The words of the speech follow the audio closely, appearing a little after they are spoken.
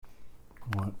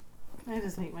What? I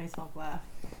just make myself laugh.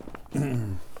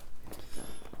 You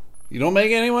don't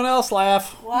make anyone else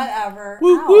laugh. Whatever.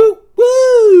 Woo, Ow. woo,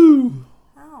 woo!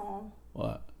 Ow.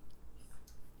 What?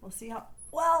 We'll see how...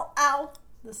 Well, ow.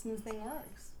 This new thing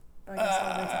works. But I guess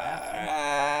I'll rinse it after.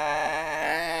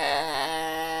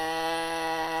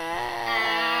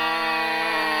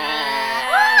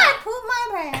 I pooped my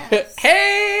pants.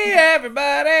 Hey,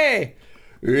 everybody!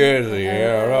 It's the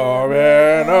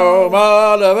No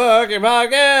Motherfucking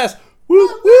Podcast. Woo,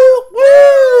 woo,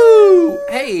 woo!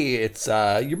 Hey, it's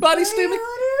your buddy Stu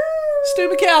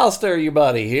McAllister, your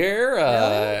buddy here.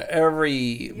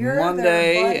 Every You're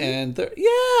Monday their buddy? and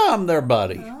yeah, I'm their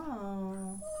buddy.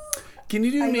 Oh. Can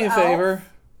you do Are me you a Alf? favor?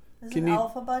 Isn't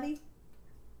Alf a buddy?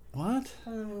 What?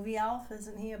 From the movie Alf,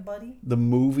 isn't he a buddy? The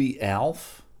movie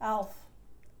Alf? Alf.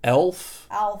 Elf?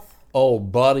 Alf. Oh,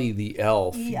 Buddy the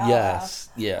Elf. E-L-F.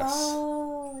 Yes.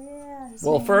 Oh, yeah. His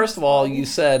Well, name first is of all, Buddy. you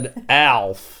said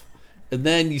Alf, and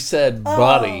then you said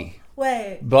Buddy.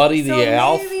 Wait. Buddy the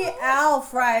Alf? Maybe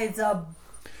Alf rides a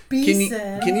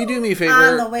bison. Can you do me a favor?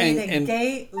 On the way to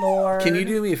Gate Lord. Can you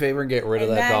do me a favor and get rid of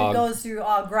and that then dog? goes through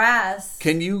grass.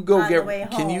 Can you go on the way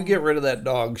Can you home. get rid of that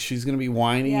dog? She's gonna be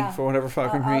whiny for whatever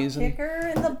fucking reason. I'll kick her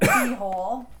in the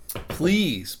beehole.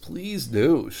 Please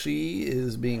do. She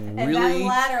is being And really. then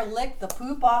let her lick the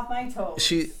poop off my toes.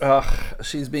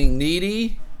 She's being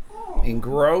needy and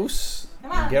gross.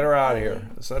 Come on, Get her out of here.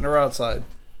 Send her outside.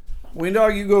 Wiener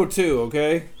dog, you go too,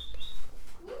 okay?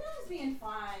 Luna's being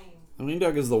fine. Wiener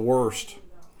dog is the worst.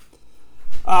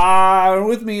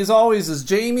 With me as always is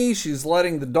Jamie. She's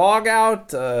letting the dog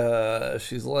out.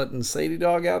 She's letting Sadie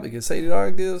dog out because Sadie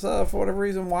dog is, for whatever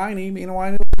reason, whiny, being a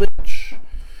whiny little bitch.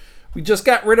 We just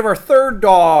got rid of our third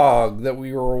dog that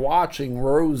we were watching,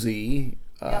 Rosie.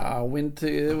 Went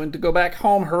to go back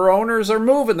home. Her owners are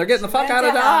moving. They're getting the fuck out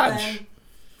of Dodge. Heaven.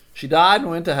 She died and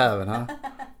went to heaven, huh?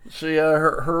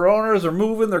 Her owners are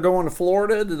moving. They're going to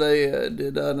Florida.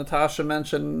 Did Natasha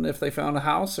mention if they found a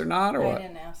house or not, or I what?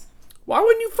 didn't ask. Why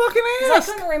wouldn't you fucking I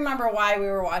ask? couldn't remember why we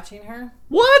were watching her.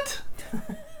 What?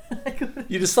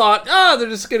 You just thought, they're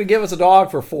just going to give us a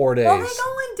dog for 4 days. Well, they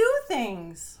go and do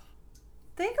things.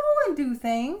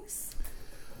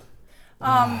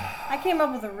 I came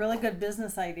up with a really good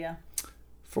business idea.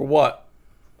 For what?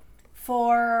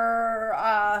 For,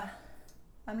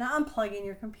 I'm not unplugging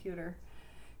your computer.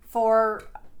 For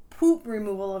poop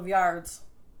removal of yards.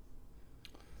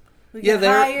 We Yeah, can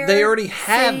hire they already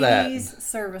have Sadie's that.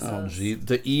 services. Oh, gee,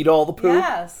 to eat all the poop?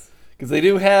 Yes. Because they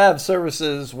do have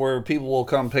services where people will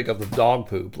come pick up the dog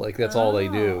poop. Like, that's all they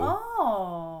do.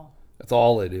 Oh. That's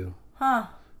all they do. Huh.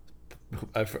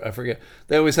 I forget.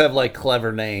 They always have, like,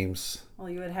 clever names. Well,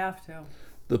 you would have to.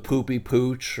 The Poopy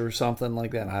Pooch or something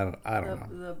like that. I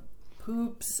don't know. The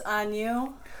poops on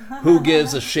you. Who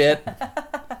gives a shit?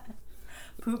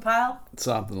 Poop pile.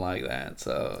 Something like that.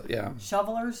 So, yeah.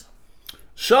 Shovelers.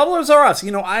 Shovelers are us.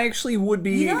 I actually would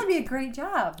be... That would be a great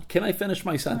job. Can I finish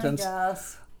my sentence? I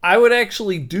guess. I would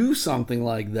actually do something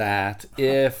like that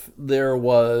if there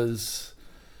was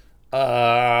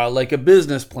like a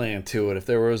business plan to it, if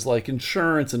there was like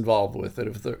insurance involved with it,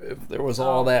 if there was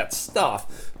all that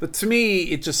stuff. But to me,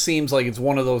 it just seems like it's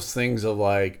one of those things of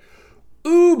like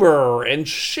Uber and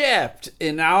Shipt,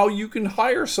 and now you can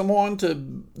hire someone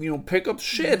to pick up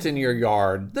shit in your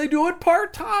yard. They do it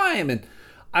part-time, and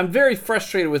I'm very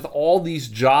frustrated with all these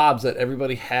jobs that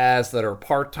everybody has that are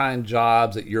part-time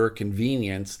jobs at your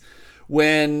convenience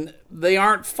when they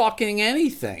aren't fucking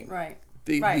anything. Right.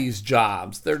 These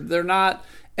jobs. They're not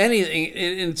anything.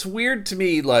 And it's weird to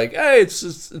me, like, hey,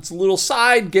 it's a little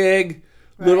side gig,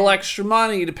 little extra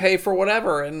money to pay for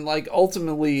whatever. And like,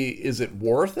 ultimately, is it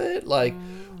worth it? Like,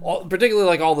 particularly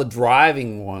like all the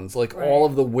driving ones, like all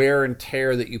of the wear and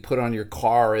tear that you put on your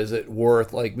car, is it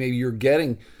worth, like, maybe you're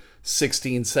getting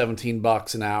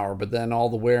 $16-17 an hour, but then all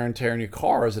the wear and tear in your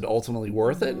car, is it ultimately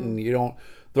worth it? And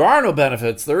there are no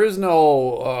benefits. There is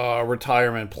no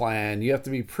retirement plan. You have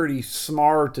to be pretty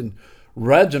smart and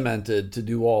regimented to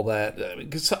do all that.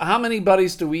 Because how many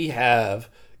buddies do we have,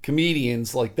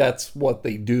 comedians, like that's what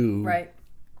they do? Right.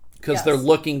 Because they're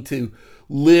looking to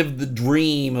live the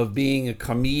dream of being a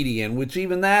comedian, which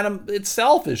even that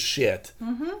itself is shit.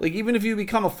 Mm-hmm. Like, even if you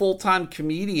become a full-time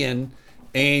comedian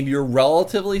and you're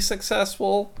relatively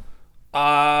successful,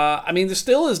 there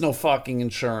still is no fucking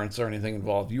insurance or anything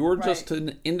involved. You're just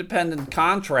an independent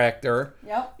contractor,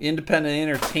 independent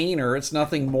entertainer. It's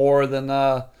nothing more than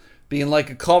being like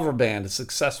a cover band, a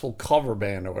successful cover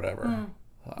band or whatever.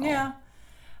 Yeah.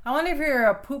 I wonder if you're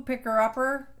a poop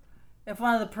picker-upper, if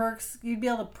one of the perks, you'd be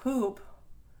able to poop.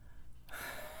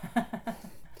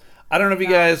 I don't know if you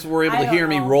guys were able I to hear don't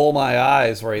me know. roll my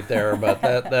eyes right there, but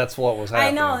that's what was I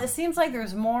happening. know. It seems like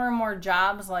there's more and more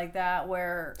jobs like that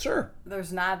where Sure.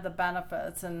 there's not the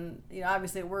benefits. And,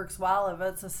 obviously it works well if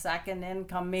it's a second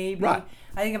income, maybe. Right.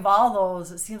 I think of all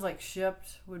those, it seems like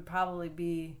Shipt would probably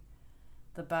be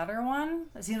the better one.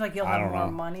 It seems like you'll I have don't more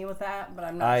know. money with that, but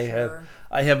I'm not sure.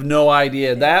 I have no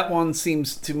idea. That one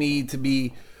seems to me to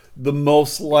be the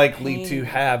most likely Pain.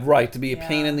 to be a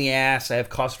pain in the ass, to have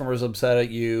customers upset at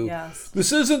you. Yes.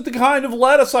 This isn't the kind of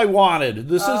lettuce I wanted.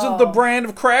 This isn't the Oh. brand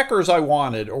of crackers I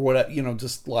wanted, or whatever.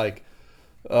 Just like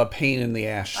a pain in the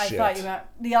ass I shit. thought you meant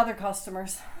the other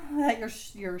customers that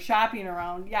you're shopping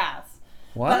around. Yes.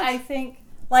 What? But I think,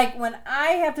 like, when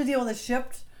I have to deal with a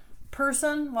Shipt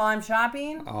person while I'm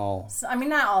shopping, Oh. I mean,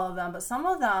 not all of them, but some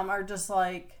of them are just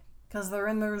like, because they're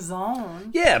in their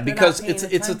zone. Yeah, they're not because paying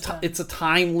attention. it's a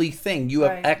timely thing. You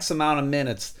have Right. X amount of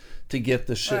minutes to get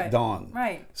the shit Right. done.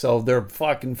 Right. So they're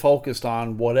fucking focused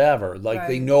on whatever. Like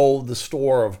they Right. know the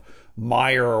store of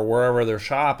Meijer or wherever they're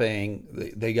shopping.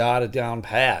 They got it down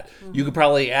pat. Mm-hmm. You could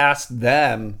probably ask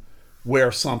them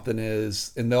where something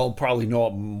is, and they'll probably know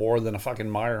it more than a fucking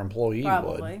Meijer employee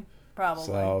would. Probably.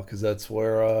 So, because that's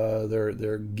where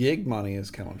their gig money is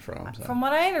coming from. So. From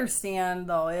what I understand,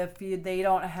 though, if they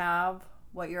don't have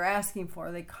what you're asking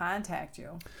for, they contact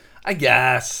you. I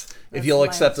guess if That's you'll my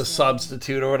accept a understanding.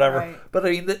 substitute or whatever. Right. But I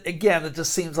mean, again, it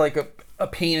just seems like a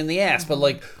pain in the ass. Mm-hmm. But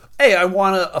like, hey, I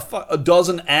want a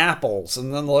dozen apples,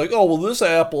 and then they're like, oh well, this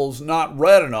apple's not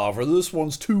red enough, or this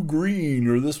one's too green,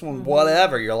 or this one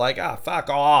whatever. You're like, fuck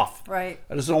off. Right.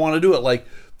 I just don't want to do it. Like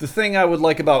the thing I would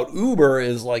like about Uber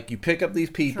is like you pick up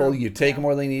these people, True. you take them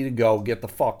where they need to go, get the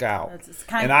fuck out. It's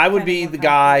kind And of- I would kind be of the what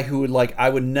guy who would like, I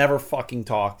would never fucking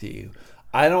talk to you.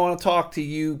 I don't want to talk to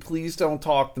you. Please don't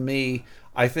talk to me.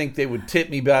 I think they would tip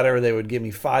me better. They would give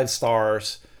me 5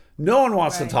 stars. No one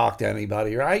wants Right. to talk to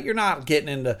anybody, right? You're not getting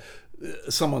into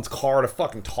someone's car to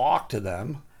fucking talk to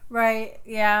them. Right.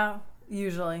 Yeah.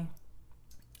 Usually.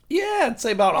 Yeah, I'd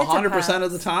say about It 100%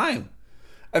 of the depends. time.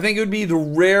 I think it would be the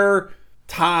rare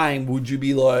time would you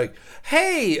be like,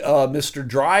 hey, Mr.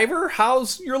 Driver,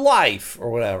 how's your life? Or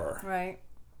whatever. Right.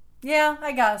 Yeah,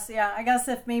 I guess. Yeah, I guess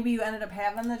if maybe you ended up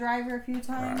having the driver a few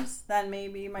times, then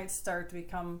maybe you might start to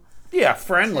become. Yeah,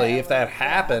 friendly Yeah, if that yeah.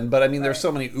 happened. But I mean, there's Right.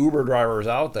 so many Uber drivers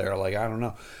out there. Like, I don't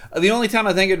know. The only time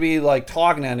I think it'd be like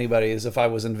talking to anybody is if I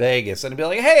was in Vegas and it'd be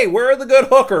like, hey, where are the good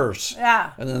hookers? Yeah.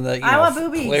 And then I want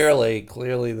boobies.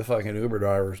 clearly the fucking Uber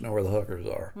drivers know where the hookers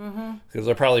are. Because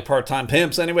they're probably part-time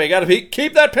pimps anyway. Got to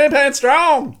keep that pimp hand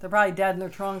strong. They're probably dead in their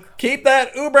trunk. Keep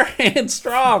that Uber hand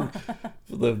strong.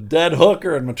 The dead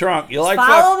hooker in my trunk. You like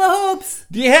Follow the hoops.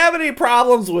 Do you have any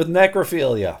problems with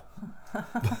necrophilia?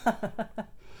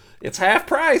 It's half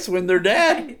price when they're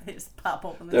dead. They just pop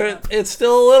open the trunk. It's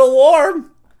still a little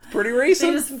warm. It's pretty They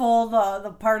recent. just fold the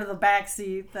part of the back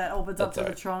seat that opens up to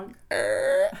That's the trunk.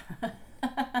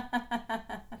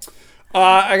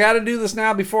 I got to do this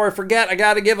now before I forget. I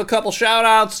got to give a couple shout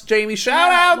outs. Jamie, shout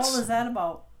What outs. was that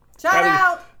about? Shout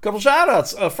out! Couple shout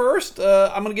outs. First,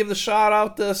 I'm going to give the shout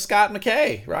out to Scott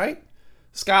McKay, right?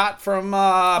 Scott from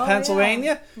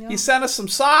Pennsylvania. Yeah. He sent us some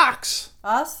socks.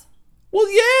 Us? Well,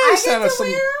 yeah, he I sent get us to some.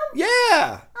 wear 'em?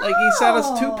 Yeah, like he sent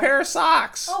us 2 Oh. pair of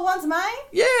socks. Oh, one's mine?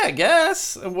 Yeah, I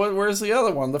guess. And where's the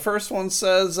other one? The first one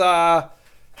says,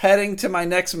 heading to my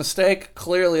next mistake.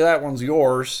 Clearly that one's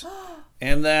yours.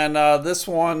 And then this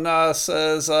one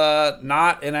says,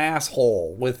 not an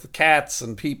asshole, with cats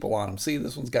and people on them. See,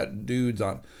 this one's got dudes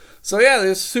on. So yeah,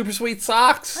 there's super sweet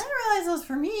socks. I didn't realize those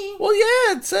for me. Well,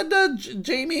 yeah, it said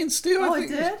Jamie and Stu. Oh, I it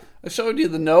did? I showed you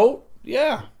the note.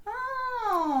 Yeah.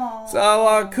 Oh.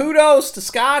 So kudos to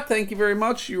Scott. Thank you very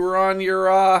much. You were on your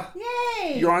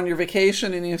Yay! you're on your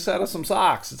vacation and you sent us some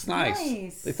socks. It's nice.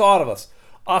 Nice. They thought of us.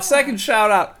 Second shout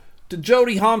out to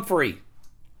Jody Humphrey.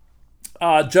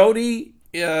 Jody,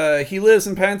 he lives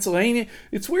in Pennsylvania.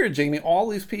 It's weird, Jamie. All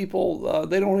these people,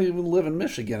 they don't even live in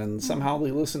Michigan, and somehow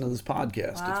they listen to this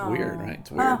podcast. It's Wow. weird, right?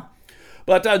 It's weird. Huh.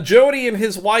 But Jody and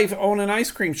his wife own an ice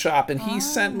cream shop, and he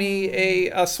sent me a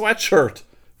sweatshirt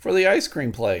for the ice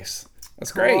cream place.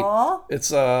 That's great. Cool.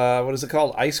 It's what is it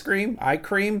called? Ice cream? Eye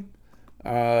cream?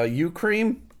 You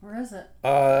cream? Where is it?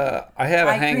 I have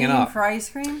it hanging cream up. for ice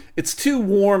cream? It's too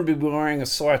warm to be wearing a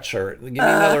sweatshirt. Give me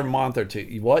another month or two.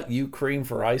 What? You cream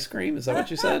for ice cream? Is that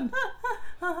what you said?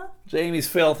 Jamie's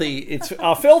filthy. It's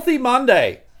a filthy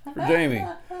Monday for Jamie.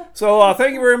 So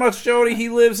thank you very much, Jody. He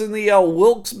lives in the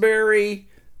Wilkes-Barre,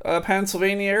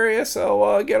 Pennsylvania area.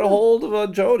 So get a hold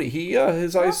of Jody.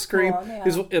 His ice cream.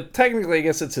 cool, yeah. Technically, I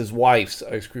guess it's his wife's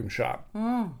ice cream shop.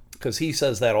 Because he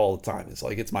says that all the time. It's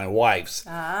like, it's my wife's.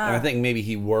 And I think maybe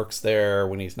he works there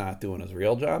when he's not doing his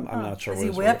real job. I'm not sure Is what he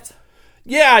his whipped?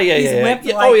 Yeah. He's whipped.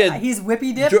 Yeah. Like, Oh yeah. He's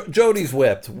whippy dipped. Jody's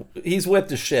whipped. He's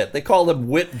whipped as shit. They called him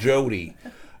Whip Jody.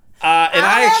 And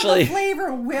I actually have the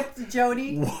flavor whipped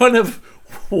Jody.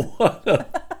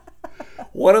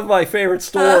 one of my favorite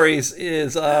stories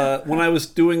is when I was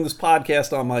doing this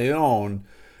podcast on my own.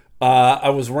 I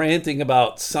was ranting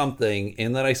about something,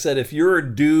 and then I said, if you're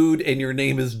a dude and your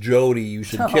name is Jody, you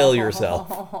should kill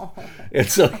yourself. And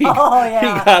so he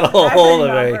got a hold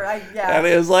of me. And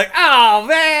he was like, oh,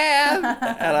 man.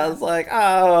 And I was like,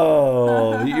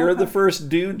 oh, you're the first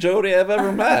dude Jody I've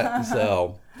ever met.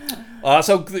 So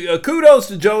kudos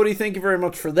to Jody. Thank you very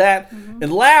much for that. Mm-hmm.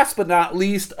 And last but not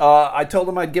least, I told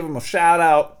him I'd give him a shout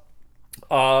out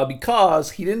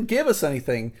because he didn't give us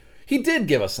anything. He did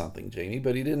give us something, Jamie,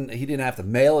 but he didn't have to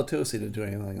mail it to us. He didn't do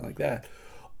anything like that.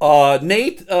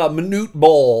 Nate Minute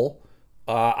Bowl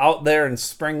out there in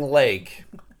Spring Lake.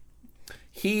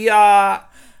 He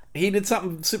did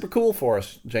something super cool for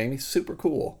us, Jamie. Super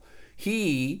cool.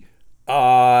 He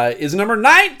is number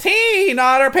 19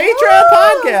 on our Patreon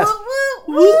podcast.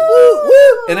 Woo, woo,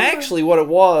 woo. And actually, what it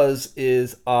was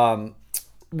is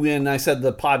when I said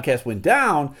the podcast went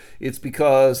down, it's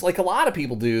because, like a lot of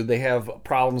people do, they have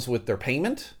problems with their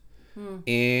payment.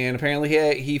 And apparently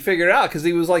he figured it out because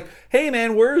he was like, hey,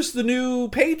 man, where's the new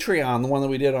Patreon, the one that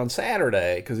we did on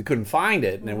Saturday? Because he couldn't find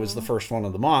it, and it was the first one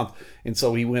of the month. And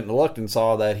so he went and looked and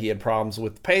saw that he had problems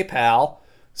with PayPal.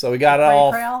 So he got it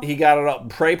all. He got it up.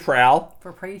 PayPal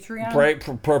for Patreon.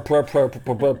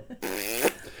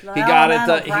 He got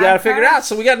it. He got it figured out.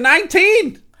 So we got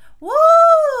 19. Woo!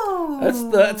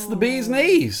 That's the bee's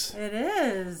knees. It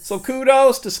is. So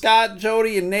kudos to Scott,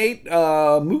 Jody, and Nate.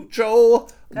 Mucho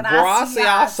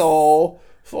gracias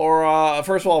for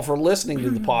first of all for listening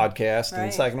to the podcast,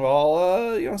 and second of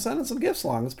all, sending some gifts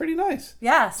along. It's pretty nice.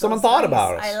 Yeah, someone thought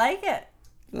about us. I like it.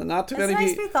 Not too many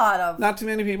people. Thought of. Not too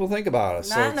many people think about us.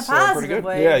 Not in a positive pretty good.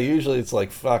 way. Yeah, usually it's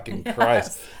like fucking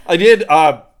Christ. I did.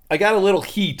 I got a little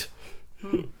heat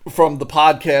from the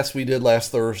podcast we did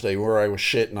last Thursday where I was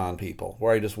shitting on people,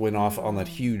 where I just went off on that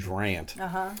huge rant.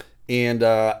 And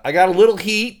I got a little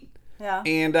heat. Yeah.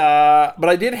 And but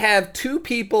I did have two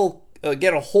people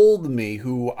get a hold of me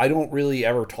who I don't really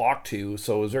ever talk to,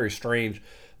 so it was very strange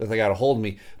that they got a hold of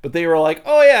me. But they were like,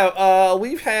 oh yeah,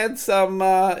 we've had some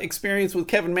experience with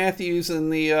Kevin Matthews in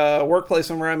the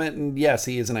workplace environment, and yes,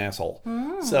 he is an asshole.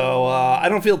 So I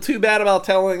don't feel too bad about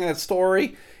telling that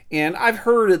story. And I've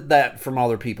heard that from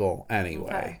other people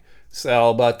anyway. Okay.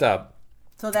 So, but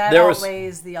so that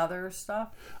outweighs the other stuff.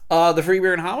 The free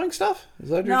beer and hot wing stuff.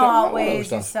 Is that what you're talking about?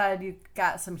 Outweighs. You said you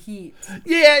got some heat.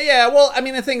 Yeah. Well, I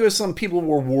mean, I think it was some people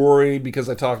were worried because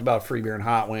I talked about free beer and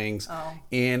hot wings,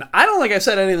 and I don't think I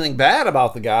said anything bad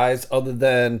about the guys, other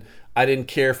than I didn't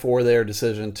care for their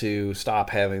decision to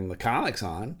stop having the comics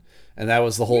on. And that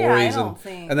was the whole reason.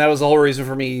 And that was the whole reason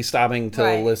for me stopping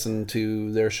to listen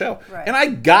to their show. Right. And I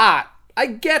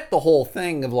get the whole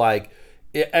thing of like,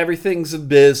 everything's a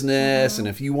business. And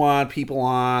if you want people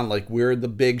on, like, we're the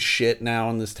big shit now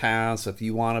in this town. So if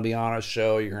you want to be on a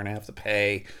show, you're going to have to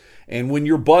pay. And when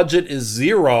your budget is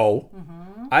zero,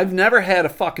 I've never had a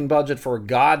fucking budget for a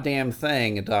goddamn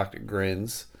thing at Dr.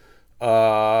 Grins.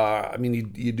 I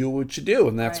mean, you do what you do.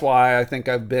 And that's why I think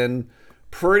I've been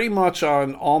pretty much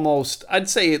on almost, I'd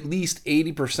say at least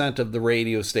 80% of the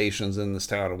radio stations in this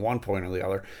town at one point or the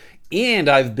other. And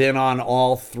I've been on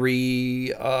all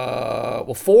three, three.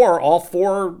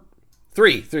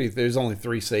 There's only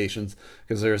three stations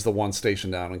because there's the one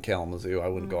station down in Kalamazoo. I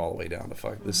wouldn't go all the way down to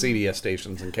the CBS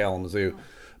stations in Kalamazoo.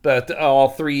 But all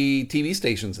three TV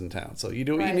stations in town. So you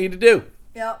do what you need to do.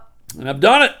 Yep. And I've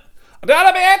done it. I've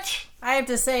done it, bitch! I have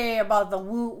to say about the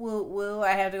woo,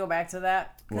 I have to go back to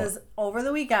that. Because over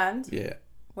the weekend,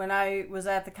 when I was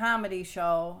at the comedy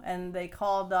show and they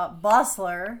called up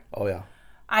Bustler,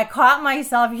 I caught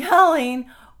myself yelling,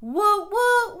 woo,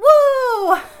 woo,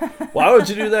 woo! Why would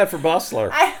you do that for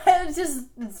Bustler?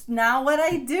 It's now what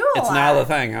I do a lot. It's now the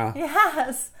thing, huh?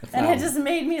 Yes. And it just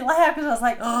made me laugh because I was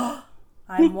like, oh,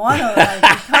 I'm one of them.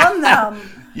 I become them.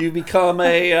 You become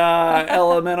a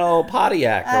elemental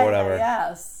Pontiac or whatever.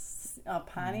 Yes. A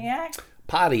Pontiac?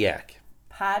 Pontiac.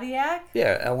 Pontiac?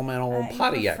 Yeah, elemental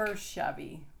Pontiac. I prefer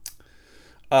Chevy.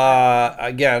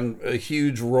 Again, a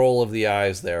huge roll of the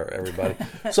eyes there, everybody.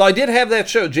 So I did have that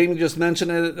show. Jamie just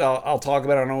mentioned it. I'll talk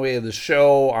about it on the way of the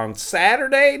show on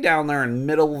Saturday down there in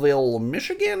Middleville,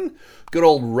 Michigan. Good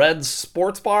old Red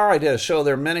Sports Bar. I did a show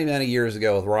there many, many years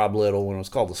ago with Rob Little when it was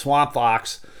called the Swamp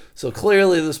Fox. So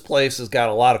clearly this place has got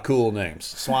a lot of cool names.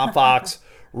 Swamp Fox,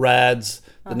 Reds.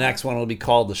 The next one will be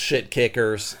called the Shit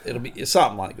Kickers. It'll be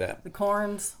something like that. The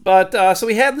Corns. But so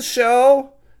we had the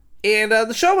show, and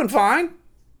the show went fine.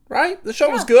 right? The show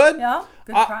was good. Yeah,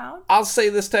 good crowd. I'll say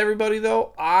this to everybody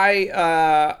though.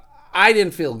 I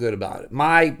didn't feel good about it.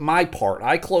 My part.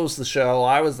 I closed the show.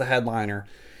 I was the headliner.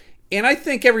 And I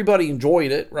think everybody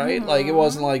enjoyed it, right? Like, it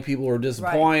wasn't like people were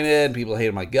disappointed, people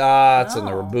hated my guts, and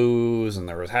there were boos, and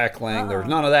there was heckling. There was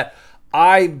none of that.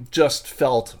 I just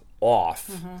felt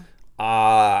off.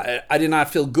 I did not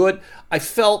feel good. I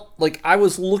felt like I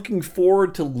was looking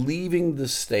forward to leaving the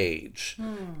stage.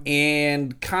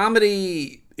 And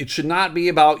comedy, it should not be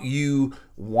about you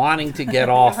wanting to get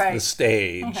off the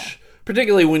stage.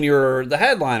 Particularly when you're the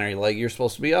headliner, like you're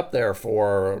supposed to be up there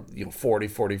for 40,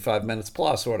 45 minutes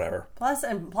plus or whatever.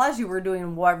 Plus you were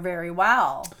doing very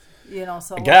well,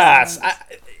 So yes,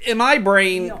 in my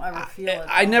brain, you don't ever feel it.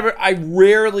 I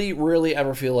rarely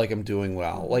ever feel like I'm doing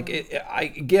well. Like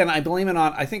I blame it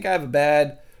on. I think I have a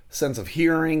bad sense of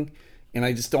hearing, and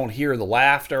I just don't hear the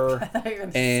laughter,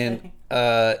 and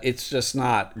it's just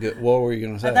not good. What were you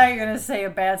going to say? I thought you were going to say a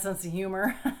bad sense of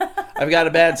humor. I've got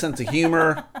a bad sense of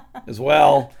humor as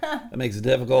well. That makes it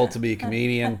difficult to be a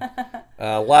comedian.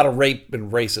 A lot of rape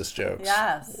and racist jokes.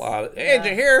 Yes. Hey, did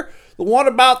you hear the one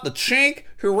about the chink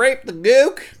who raped the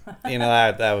gook?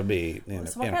 That would be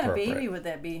So what kind of baby would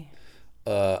that be?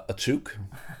 A chook.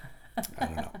 I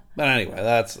don't know. But anyway,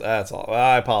 that's all.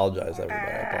 I apologize, everybody.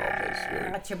 I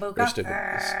apologize. Very stupid.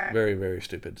 It's very, very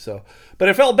stupid. So, but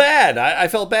I felt bad. I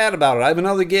felt bad about it. I have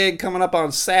another gig coming up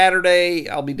on Saturday.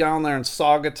 I'll be down there in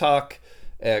Saugatuck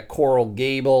at Coral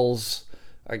Gables.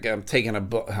 I'm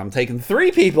taking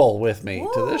 3 people with me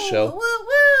to this show.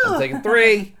 I'm taking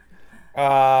 3.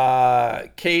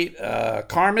 Kate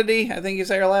Carmody, I think you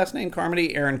say her last name,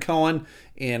 Carmody, Aaron Cohen,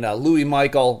 and Louis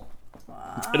Michael.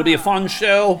 Wow. It'll be a fun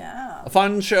show. Yeah. A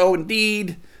fun show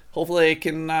indeed. Hopefully I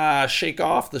can shake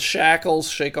off the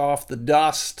shackles, shake off the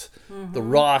dust, the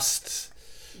rust,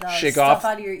 shake off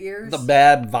out of your ears, the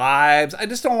bad vibes. I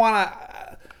just don't want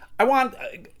to.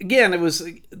 Again, it was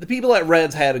the people at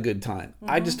Reds had a good time.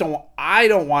 I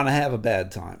don't want to have a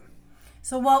bad time.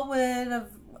 So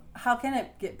how can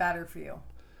it get better for you?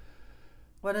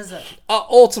 What is it?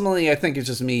 Ultimately, I think it's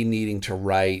just me needing to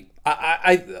write.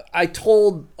 I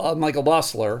told Michael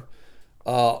Bustler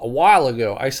a while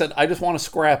ago, I said, I just want to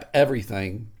scrap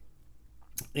everything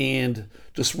and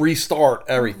just restart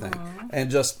everything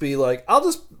and just be like, I'll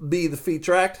just be the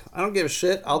feature act. I don't give a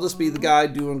shit. I'll just be the guy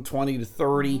doing 20 to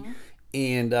 30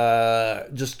 and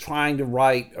just trying to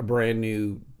write a brand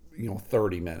new,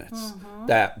 30 minutes.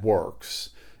 That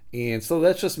works. And so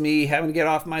that's just me having to get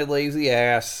off my lazy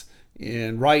ass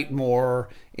and write more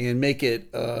and make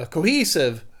it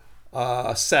cohesive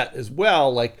set as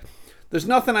well. Like, there's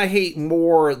nothing I hate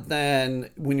more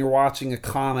than when you're watching a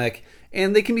comic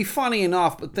and they can be funny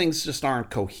enough, but things just aren't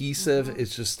cohesive.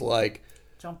 It's just like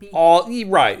jumpy.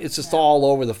 It's just all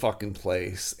over the fucking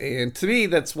place. And to me,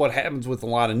 that's what happens with a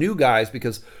lot of new guys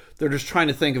because they're just trying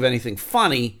to think of anything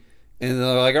funny and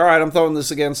they're like, all right, I'm throwing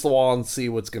this against the wall and see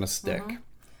what's going to stick.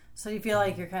 So you feel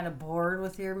like you're kind of bored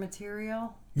with your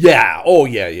material? Yeah. Oh,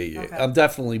 yeah. Okay. I'm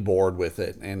definitely bored with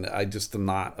it, and I just am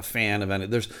not a fan of any.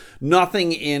 There's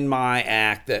nothing in my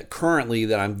act that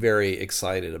I'm very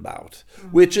excited about,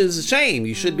 which is a shame.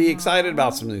 You should be excited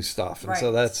about some new stuff, and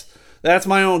so that's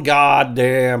my own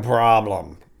goddamn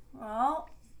problem. Well,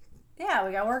 yeah,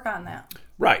 we got to work on that.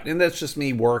 Right, and that's just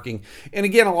me working. And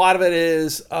again, a lot of it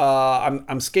is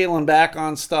I'm scaling back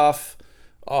on stuff.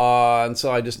 And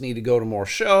so I just need to go to more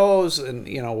shows and,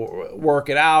 work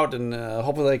it out and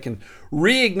hopefully I can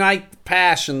reignite the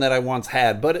passion that I once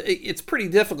had. But it's pretty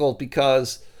difficult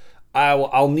because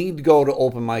I'll need to go to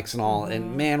open mics and all.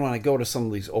 And man, when I go to some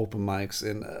of these open mics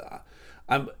and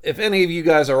if any of you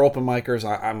guys are open micers,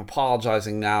 I'm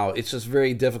apologizing now. It's just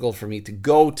very difficult for me to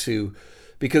go to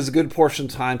because a good portion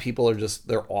of the time people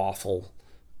they're awful.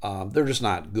 They're just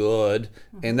not good,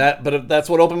 but that's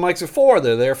what open mics are for.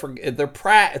 They're there for it's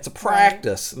a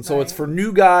practice, and so it's for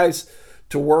new guys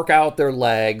to work out their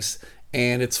legs,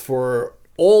 and it's for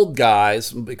old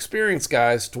guys, experienced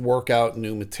guys, to work out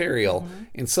new material.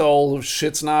 And so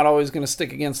shit's not always going to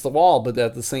stick against the wall, but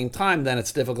at the same time, then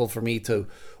it's difficult for me to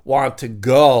want to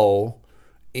go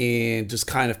and just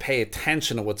kind of pay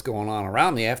attention to what's going on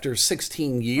around me. After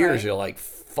 16 years, you're like,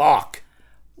 fuck.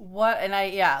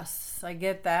 Yes, I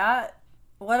get that.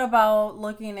 What about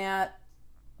looking at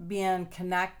being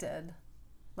connected?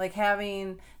 Like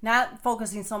not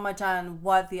focusing so much on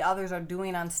what the others are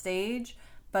doing on stage,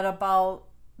 but about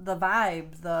the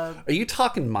vibe. Are you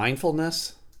talking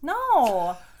mindfulness?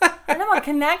 No. I'm about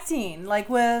connecting, like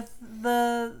with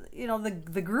the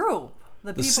group.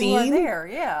 The people scene? who are there,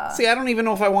 yeah. See, I don't even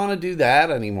know if I want to do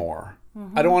that anymore.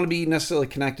 Mm-hmm. I don't want to be necessarily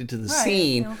connected to the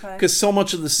scene because so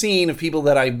much of the scene of people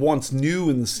that I once knew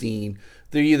in the scene,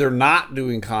 they're either not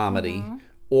doing comedy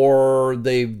or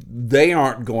they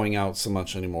aren't going out so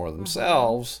much anymore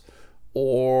themselves,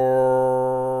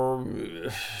 or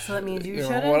so that means you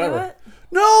shouldn't do it.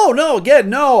 No. Again,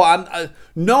 no.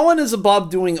 No one is above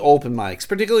doing open mics,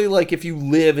 particularly like if you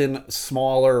live in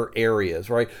smaller areas,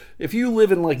 right? If you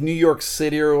live in like New York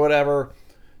City or whatever,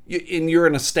 and you're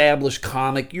an established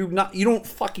comic, you don't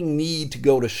fucking need to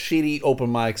go to shitty open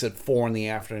mics at 4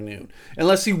 p.m.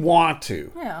 unless you want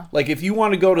to. Yeah. Like if you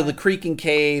want to go to the Creek and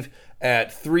Cave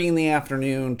at 3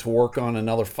 p.m. to work on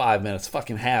another 5 minutes,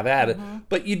 fucking have at it.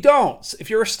 But you don't. If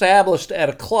you're established at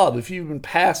a club, if you've been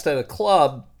passed at a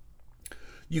club,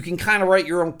 you can kind of write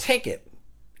your own ticket.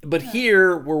 But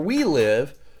here, where we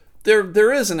live,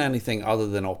 there isn't anything other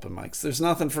than open mics. There's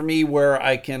nothing for me where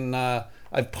I can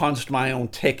I've punched my own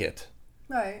ticket.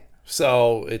 Right.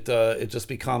 So it just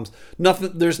becomes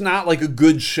nothing. There's not like a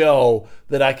good show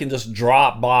that I can just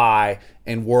drop by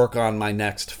and work on my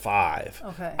next 5.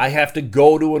 Okay. I have to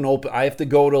go to I have to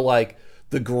go to like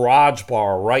the Garage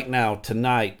Bar right now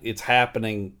tonight. It's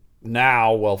happening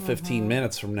now, 15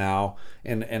 minutes from now,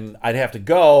 and I'd have to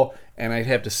go and I'd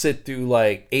have to sit through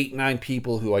like 8-9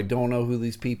 people who I don't know who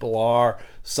these people are.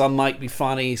 Some might be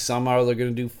funny, some are they're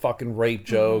gonna do fucking rape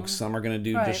jokes, some are gonna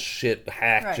do just shit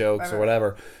hack jokes or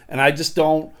whatever. And I just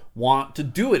don't want to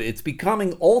do it. It's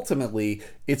becoming ultimately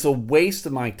it's a waste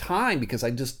of my time because I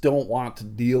just don't want to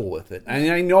deal with it.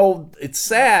 And I know it's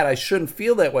sad, I shouldn't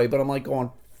feel that way, but I'm like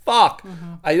going, fuck,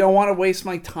 I don't want to waste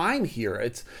my time here.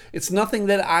 It's nothing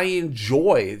that I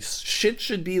enjoy. Shit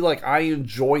should be like I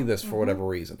enjoy this for whatever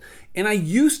reason. And I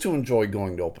used to enjoy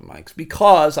going to open mics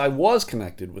because I was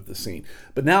connected with the scene.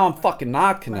 But now I'm fucking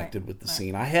not connected with the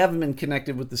scene. I haven't been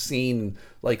connected with the scene in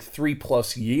like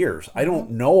 3+ years. I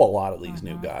don't know a lot of these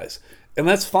new guys. And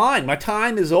that's fine. My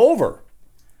time is over.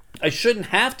 I shouldn't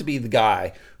have to be the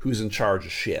guy who's in charge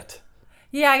of shit.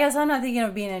 Yeah, I guess I'm not thinking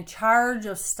of being in charge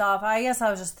of stuff. I guess I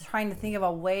was just trying to think of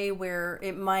a way where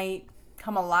it might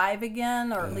come alive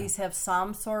again, or at least have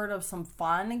some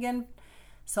fun again.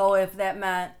 So if that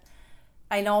meant,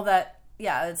 I know that,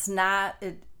 it's not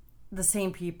the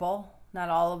same people, not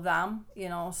all of them,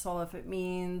 so if it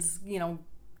means,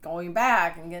 going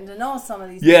back and getting to know some of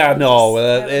these people. Yeah, no,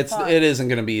 it isn't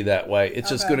going to be that way. It's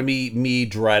just going to be me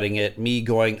dreading it, me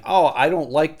going, oh, I don't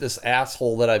like this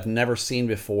asshole that I've never seen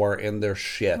before and their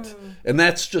shit. And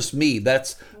that's just me.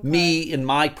 That's me in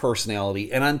my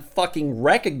personality. And I'm fucking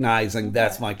recognizing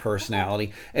that's my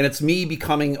personality. And it's me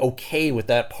becoming okay with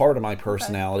that part of my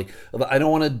personality. I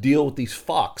don't want to deal with these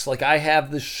fucks. Like I have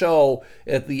this show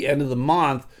at the end of the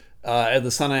month at the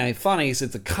Sunday Night Funnies.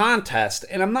 It's a contest,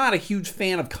 and I'm not a huge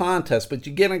fan of contests, but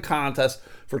you get in a contest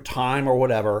for time or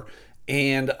whatever,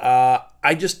 and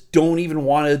I just don't even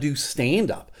want to do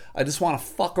stand-up. I just want to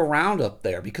fuck around up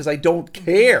there because I don't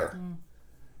care.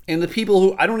 And the people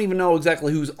who, I don't even know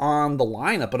exactly who's on the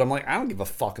lineup, but I'm like, I don't give a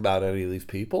fuck about any of these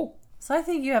people. So I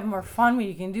think you have more fun when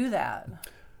you can do that.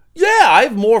 Yeah, I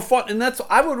have more fun, and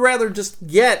I would rather just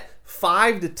get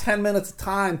 5 to 10 minutes of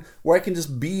time where I can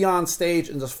just be on stage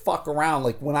and just fuck around.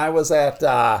 Like when I was at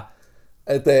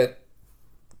that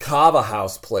Kava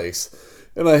House place,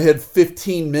 and I had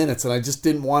 15 minutes, and I just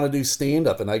didn't want to do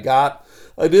stand-up, and I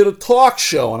did a talk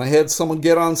show, and I had someone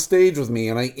get on stage with me,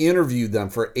 and I interviewed them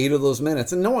for 8 of those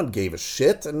minutes, and no one gave a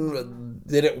shit. And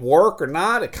did it work or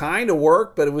not? It kind of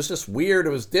worked, but it was just weird.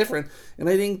 It was different, and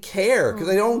I didn't care because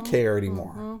I don't care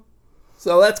anymore.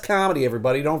 So that's comedy,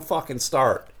 everybody. Don't fucking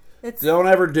start. Don't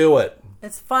ever do it.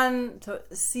 It's fun to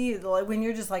see when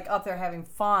you're just like up there having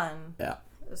fun. Yeah.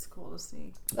 It's cool to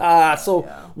see.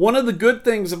 One of the good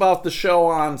things about the show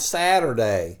on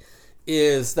Saturday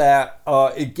is that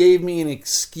it gave me an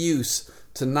excuse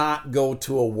to not go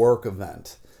to a work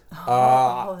event.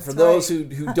 For those who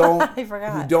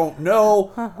don't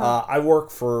know, I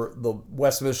work for the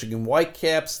West Michigan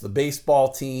Whitecaps, the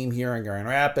baseball team here in Grand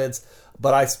Rapids.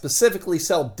 But I specifically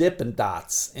sell Dippin'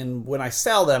 Dots. And when I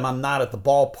sell them, I'm not at the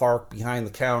ballpark behind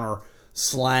the counter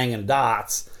slanging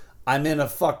dots. I'm in a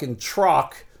fucking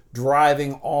truck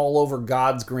driving all over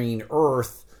God's green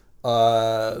earth,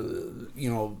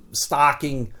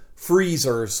 stocking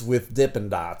freezers with Dippin'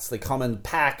 Dots. They come in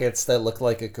packets that look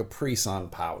like a Capri Sun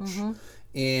pouch.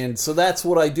 And so that's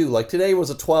what I do. Like today was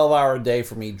a 12-hour day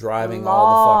for me driving all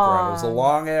the fuck around. It was a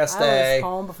long-ass day. I was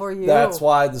home before you. That's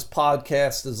why this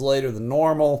podcast is later than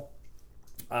normal.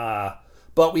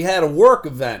 But we had a work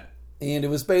event, and it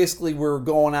was basically we were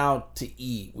going out to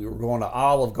eat. We were going to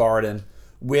Olive Garden,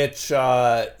 which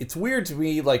it's weird to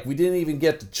me. Like we didn't even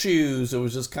get to choose. It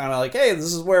was just kind of like, hey,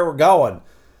 this is where we're going.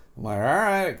 I'm like, all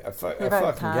right, I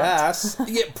fucking guess.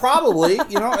 Yeah, probably,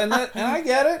 and I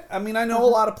get it. I mean, I know a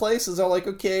lot of places are like,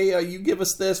 okay, you give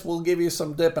us this, we'll give you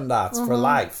some Dippin' Dots for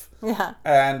life. Yeah.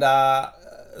 And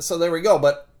so there we go.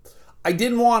 But I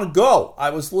didn't want to go. I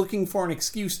was looking for an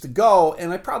excuse to go,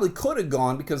 and I probably could have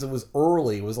gone because it was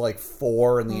early. It was like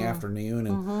 4 in the afternoon,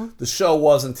 and the show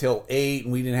wasn't until 8,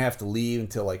 and we didn't have to leave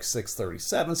until like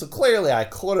 6:37. So clearly I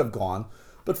could have gone.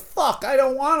 But fuck, I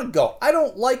don't want to go. I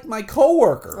don't like my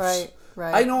coworkers.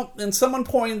 Right. I don't, and someone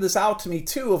pointed this out to me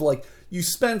too, of like, you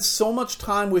spend so much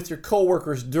time with your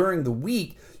coworkers during the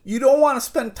week, you don't want to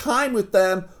spend time with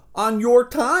them on your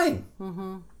time.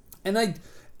 And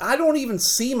I don't even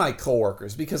see my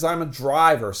coworkers because I'm a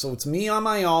driver, so it's me on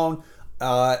my own,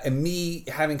 and me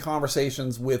having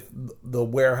conversations with the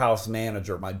warehouse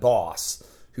manager, my boss,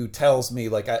 who tells me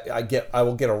like I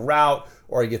will get a route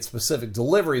or I get specific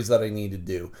deliveries that I need to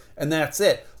do, and that's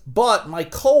it. But my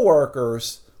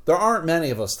coworkers, there aren't many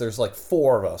of us. There's like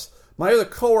 4 of us. My other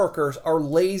coworkers are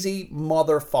lazy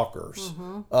motherfuckers,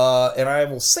 and I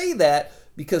will say that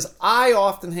because I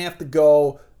often have to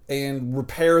go and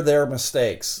repair their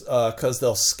mistakes because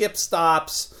they'll skip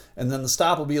stops, and then the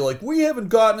stop will be like, we haven't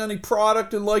gotten any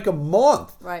product in like a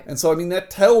month. Right. And so, I mean, that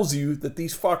tells you that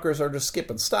these fuckers are just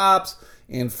skipping stops,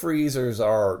 and freezers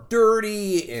are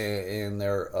dirty, and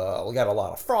they're got a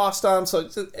lot of frost on. So,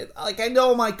 like, I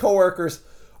know my coworkers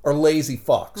are lazy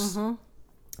fucks.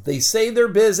 They say they're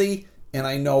busy, and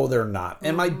I know they're not.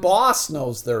 And my boss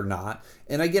knows they're not.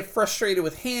 And I get frustrated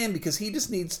with him because he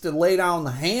just needs to lay down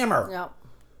the hammer. Yep.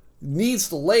 Needs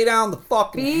to lay down the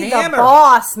fucking Be hammer. the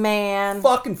boss, man.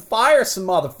 Fucking fire some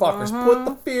motherfuckers. Put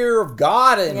the fear of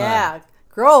God in them. Yeah.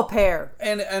 Grow a pair.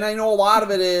 And I know a lot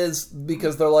of it is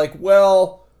because they're like,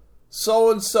 well,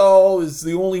 so-and-so is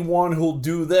the only one who'll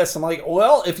do this. I'm like,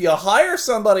 well, if you hire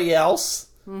somebody else,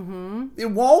 it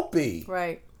won't be.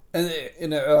 Right.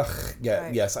 Right.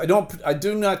 Yes. I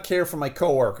do not care for my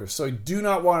coworkers, so I do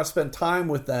not want to spend time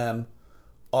with them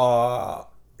on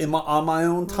my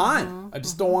own time. I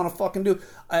just don't want to fucking do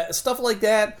stuff like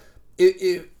that.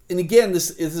 And again,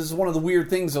 this is one of the weird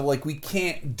things of like, we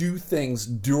can't do things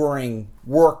during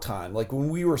work time. Like when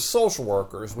we were social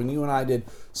workers, when you and I did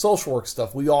social work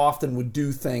stuff, we often would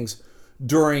do things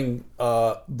during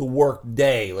the work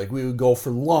day. Like we would go for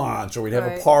lunch, or we'd have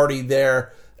a party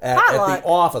there at the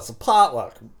office, a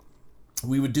potluck.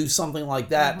 We would do something like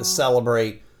that to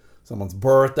celebrate someone's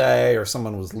birthday, or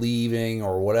someone was leaving,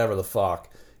 or whatever the fuck.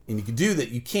 And you can do that.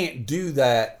 You can't do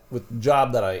that with the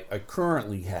job that I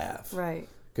currently have. Right.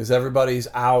 Because everybody's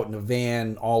out in a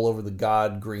van all over the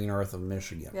god green earth of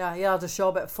Michigan. Yeah, you have to show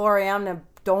up at 4 a.m. to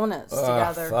donuts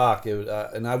together. Fuck.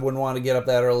 And I wouldn't want to get up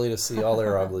that early to see all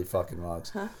their ugly fucking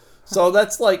mugs. So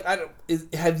that's like,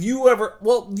 have you ever...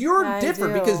 Well, you're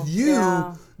different because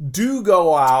you do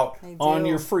go out on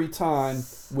your free time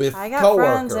with coworkers. I got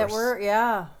friends at work.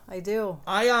 Yeah, I do.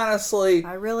 I honestly...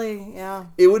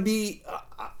 It would be...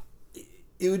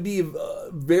 It would be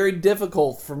very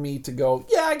difficult for me to go,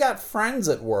 yeah, I got friends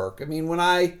at work. I mean, when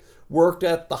I worked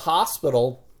at the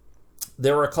hospital,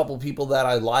 there were a couple of people that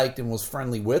I liked and was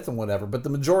friendly with and whatever, but the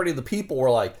majority of the people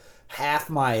were like half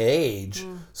my age.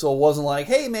 So it wasn't like,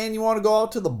 hey, man, you want to go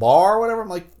out to the bar or whatever? I'm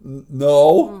like,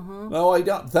 no, I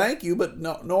don't. Thank you, but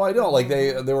no, I don't. Like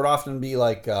they would often be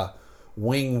like...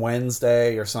 Wing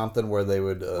Wednesday or something where they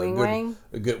would Wing Wang,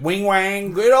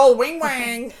 good old Wing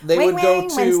Wang. They would go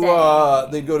to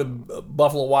they'd go to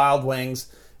Buffalo Wild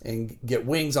Wings and get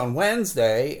wings on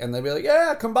Wednesday, and they'd be like,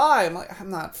 yeah, come by. I'm like,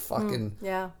 I'm not fucking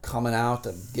coming out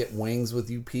to get wings with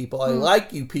you people. I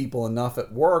like you people enough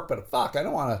at work, but fuck, I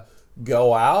don't want to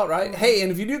go out, right? Hey,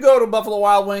 and if you do go to Buffalo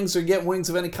Wild Wings or get wings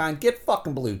of any kind, get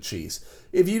fucking blue cheese.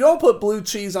 If you don't put blue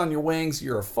cheese on your wings,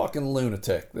 you're a fucking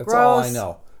lunatic. That's all I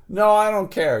know. No, I don't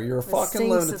care. You're a fucking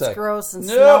lunatic. It's gross and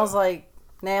smells like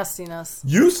nastiness.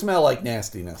 You smell like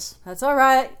nastiness. That's all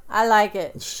right. I like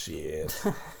it. Shit.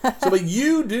 So, but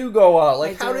you do go out.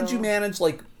 Like, how did you manage,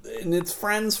 like, and it's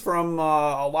friends from,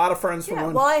 a lot of friends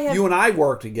from when you and I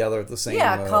worked together at the same place.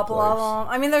 Yeah, a couple of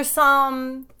them. I mean, there's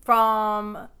some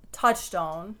from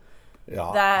Touchstone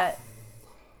that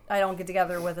I don't get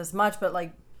together with as much, but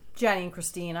like Jenny and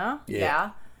Christina.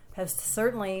 Yeah. Has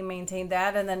certainly maintained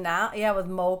that. And then now, with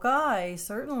Mocha, I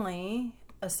certainly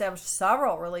established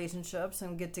several relationships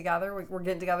and get together. We're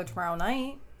getting together tomorrow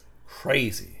night.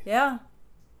 Crazy. Yeah.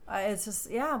 It's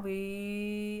just, I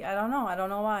don't know. I don't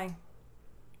know why.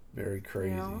 Very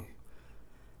crazy.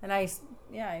 And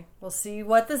we'll see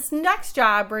what this next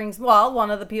job brings. Well,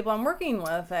 one of the people I'm working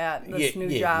with at this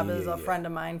new job is a friend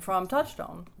of mine from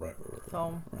Touchstone. Right.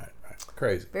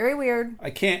 Crazy. Very weird. I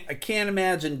can't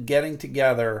imagine getting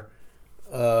together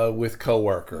with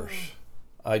coworkers.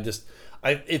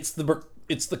 It's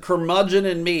the curmudgeon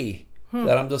in me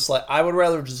that I'm just like, I would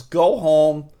rather just go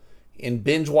home and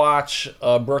binge watch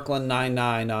Brooklyn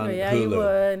Nine-Nine on Hulu. Yeah, you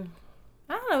would.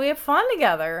 I don't know. We have fun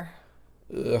together.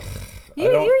 Ugh,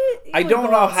 I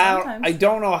don't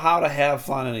know how to have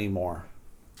fun anymore.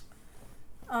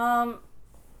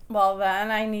 Well,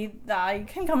 then you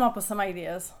can come up with some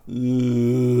ideas.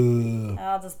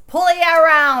 I'll just pull you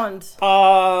around.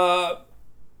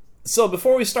 So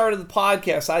before we started the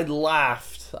podcast, I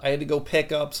left. I had to go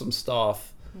pick up some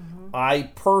stuff. Mm-hmm.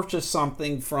 I purchased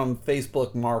something from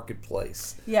Facebook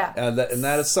Marketplace. Yeah. And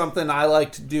that is something I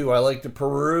like to do. I like to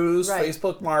peruse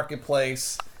Facebook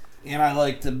Marketplace. And I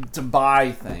like to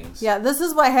buy things. Yeah, this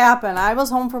is what happened. I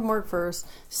was home from work first.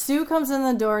 Stu comes in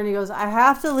the door and he goes, I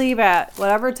have to leave at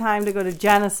whatever time to go to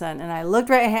Jennison. And I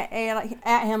looked right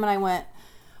at him and I went,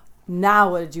 now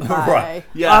what did you buy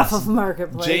off of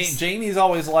Marketplace? Jamie's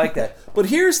always like that. But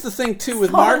here's the thing, too,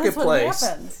 with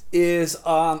Marketplace is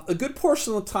a good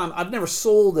portion of the time, I've never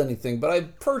sold anything, but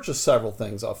I've purchased several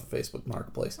things off of Facebook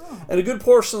Marketplace. Oh. And a good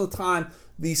portion of the time,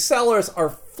 the sellers are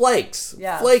flakes.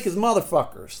 Yes. Flake is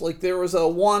motherfuckers. Like there was a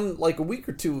week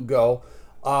or two ago,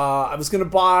 I was going to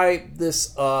buy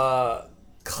this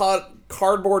cardboard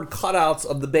cutouts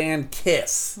of the band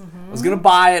Kiss. Mm-hmm. I was going to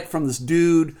buy it from this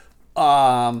dude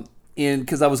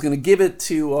because I was going to give it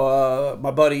to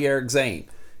my buddy Eric Zane.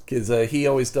 Because he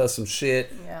always does some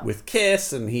shit with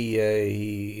Kiss, and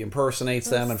he impersonates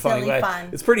them and funny way.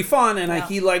 It's pretty fun, and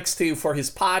he likes to, for his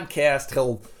podcast,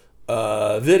 he'll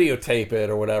videotape it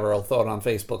or whatever. I'll throw it on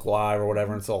Facebook Live or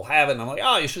whatever, and so I'll have it. And I'm like,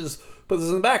 oh, you should just put this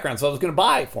in the background. So I was going to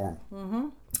buy it for him. Mm-hmm.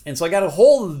 And so I got a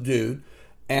hold of the dude,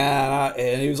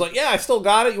 and he was like, yeah, I still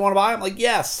got it. You want to buy it? I'm like,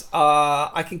 yes.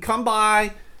 I can come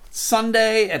by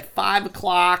Sunday at 5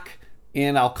 o'clock,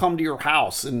 and I'll come to your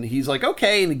house. And he's like,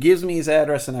 okay. And he gives me his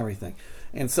address and everything.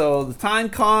 And so the time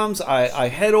comes, I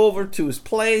head over to his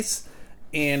place,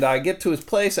 and I get to his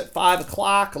place at 5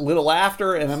 o'clock, a little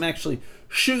after, and I'm actually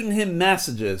shooting him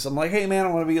messages. I'm like, hey, man,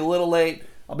 I'm going to be a little late.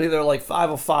 I'll be there like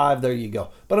 5:05. There you go.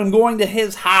 But I'm going to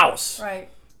his house.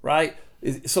 Right?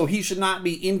 So he should not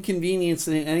be inconvenienced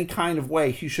in any kind of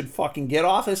way. He should fucking get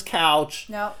off his couch,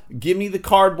 give me the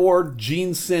cardboard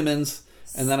Gene Simmons,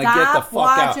 and then I get the fuck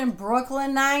out. Stop watching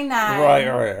Brooklyn Nine-Nine.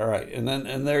 Right.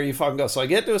 And there you fucking go. So I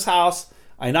get to his house.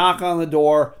 I knock on the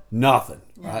door. Nothing.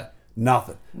 Right?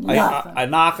 Nothing. I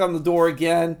knock on the door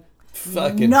again.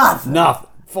 Fucking nothing.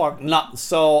 Fuck, nothing.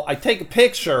 So I take a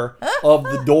picture of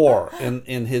the door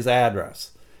in his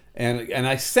address. And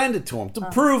I send it to him to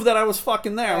prove that I was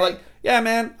fucking there. Right. Like, yeah,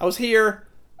 man, I was here.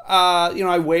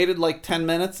 I waited like 10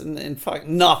 minutes and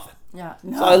fucking nothing. Yeah.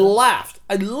 So I left.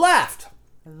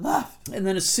 And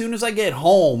then as soon as I get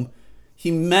home,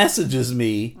 he messages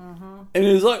me. Mm-hmm. And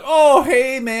he's like, oh,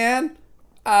 hey, man,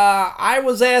 I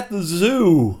was at the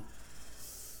zoo.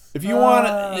 If you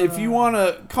want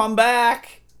to come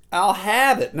back, I'll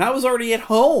have it. And I was already at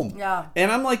home. Yeah.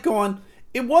 And I'm like going,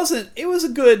 it was a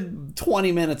good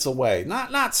 20 minutes away.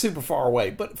 Not super far away,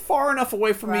 but far enough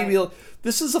away for me to be like,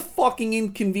 this is a fucking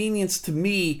inconvenience to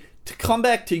me to come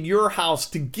back to your house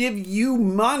to give you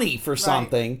money for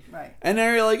something. Right. And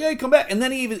then you're like, hey, come back. And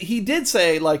then he did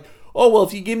say like, oh, well,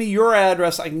 if you give me your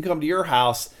address, I can come to your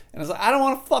house. And I was like, I don't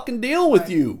want to fucking deal with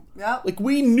you. Yep. Like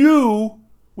we knew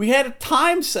we had a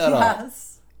time set up.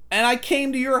 And I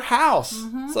came to your house.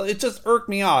 Mm-hmm. So it just irked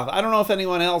me off. I don't know if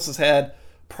anyone else has had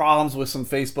problems with some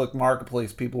Facebook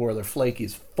Marketplace people where they're flaky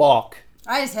as fuck.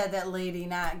 I just had that lady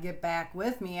not get back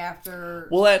with me after.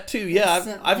 Well, that too,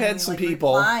 yeah. I've had some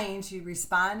people. Replying. She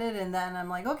responded, and then I'm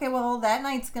like, okay, well, that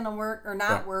night's going to work or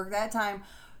not work that time.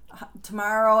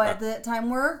 Tomorrow at that time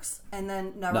works, and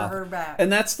then never heard back.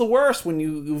 And that's the worst when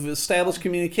you've established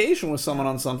communication with someone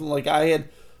on something. Like I had.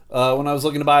 When I was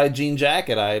looking to buy a jean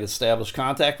jacket, I had established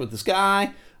contact with this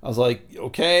guy. I was like,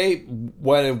 okay,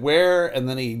 when and where? And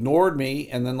then he ignored me.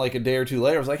 And then like a day or two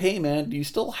later, I was like, hey, man, do you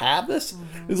still have this?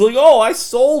 Mm-hmm. He's like, oh, I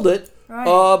sold it. Right.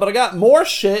 But I got more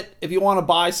shit if you want to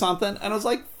buy something. And I was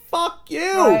like, fuck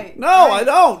you. Right. No, I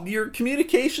don't. Your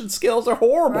communication skills are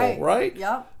horrible, right?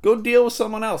 Yep. Go deal with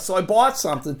someone else. So I bought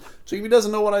something. Jamie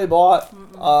doesn't know what I bought.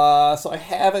 So I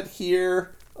have it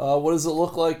here. What does it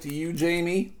look like to you,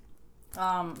 Jamie?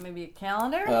 Maybe a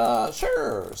calendar?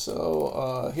 Sure.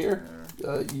 So here,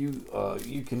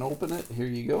 you can open it. Here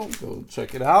you go. Go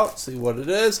check it out. See what it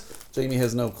is. Jamie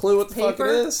has no clue what the fuck it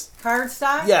is.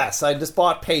 Cardstock? Yes, I just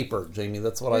bought paper, Jamie.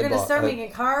 That's what I bought. You're gonna start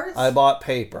making cards? I bought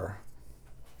paper.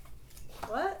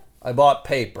 What? I bought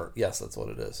paper. Yes, that's what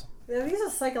it is. Are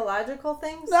these psychological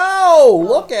things? No!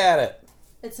 Look at it.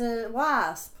 It's a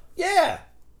wasp. Yeah.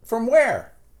 From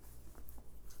where?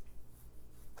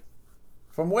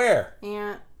 From where?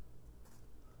 Aunt.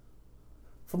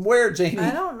 From where, Jamie?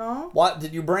 I don't know. What?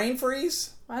 Did your brain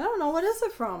freeze? I don't know. What is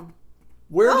it from?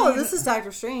 This is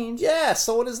Doctor Strange. Yeah,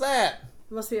 so what is that?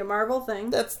 It must be a Marvel thing.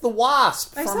 That's the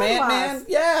Wasp from Ant-Man.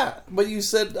 Yeah, but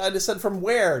I just said from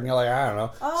where, and you're like, I don't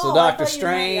know. So Doctor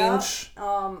Strange.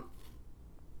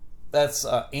 That's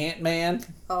Ant-Man.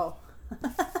 Oh.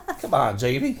 Come on,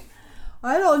 Jamie.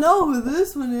 I don't know who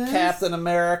this one is. Captain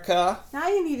America. Now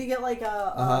you need to get like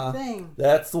a thing.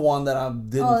 That's the one that I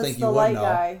didn't think you would know.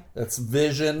 Guy. That's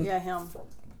Vision. Yeah, him.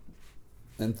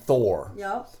 And Thor.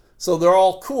 Yep. So they're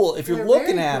all cool. If you're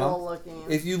looking at them,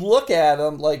 if you look at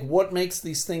them, like what makes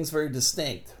these things very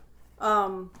distinct?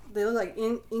 They look like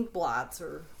ink blots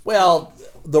or. Well,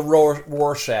 the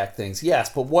Rorschach things,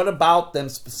 yes, but what about them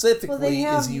specifically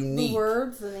is unique? The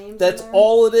words, the names. That's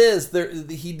all it is.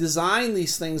 He designed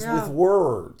these things with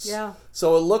words. Yeah.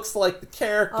 So it looks like the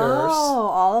characters. Oh,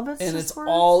 all of it's and just it's words?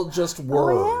 all just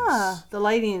words. Oh, yeah. The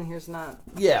lighting in here's not.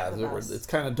 Yeah, it's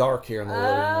kind of dark here in the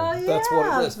living room. That's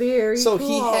what it is. Very so cool.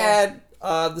 He had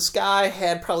this guy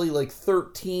had probably like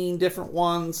 13 different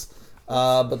ones.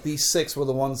 But these 6 were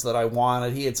the ones that I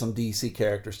wanted. He had some DC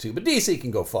characters too. But DC can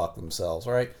go fuck themselves,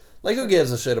 right? Like, who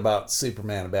gives a shit about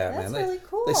Superman and Batman? That's really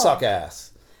cool. They suck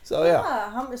ass. So, yeah.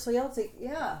 How much? So,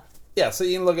 Yeah, so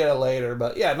you can look at it later.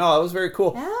 But, yeah, no, it was very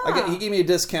cool. Yeah. He gave me a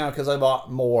discount because I bought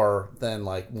more than,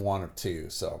 like, 1 or 2,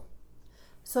 so.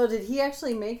 So, did he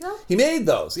actually make them? He made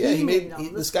those. Yeah, he made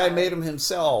them. This guy made them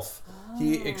himself. Oh.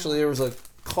 There was a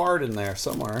card in there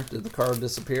somewhere. Did the card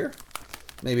disappear?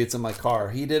 Maybe it's in my car.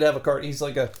 He did have a card. He's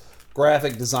like a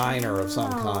graphic designer of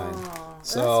some kind.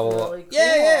 So that's really cool.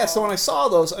 Yeah. So when I saw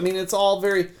those, I mean, it's all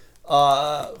very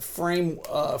frame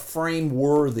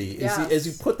worthy. Yes. As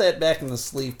you put that back in the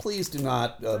sleeve, please do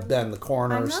not bend the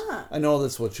corners. I'm not. I know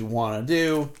that's what you want to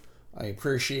do. I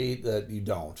appreciate that you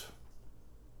don't.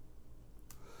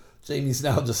 Jamie's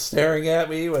now just staring at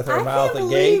me with her mouth agape.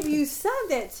 I can't believe you said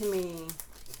that to me.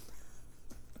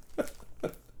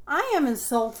 I am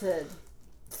insulted.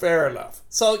 Fair enough.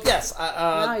 So, yes.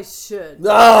 I should.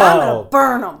 No! I'm going to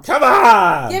burn them. Come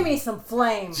on! Give me some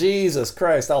flame. Jesus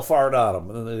Christ, I'll fart on them.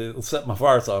 And it'll set my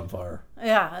farts on fire.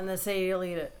 Yeah, and then say you'll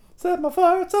eat it. Set my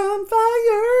farts on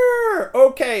fire!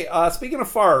 Okay, speaking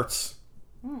of farts.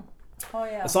 Oh,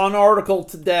 yeah. I saw an article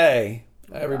today,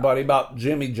 everybody, about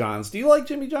Jimmy John's. Do you like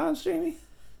Jimmy John's, Jamie?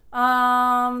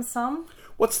 Some.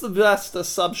 What's the best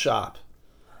sub shop?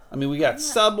 I mean, we got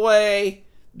Subway...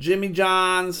 Jimmy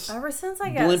John's, ever since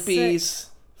I got Blimpies, sick.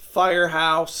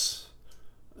 Firehouse.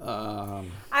 I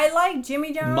like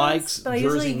Jimmy John's, Mike's, but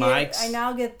Jersey Mike's. I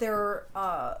now get their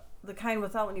the kind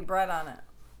without any bread on it.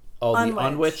 Oh, the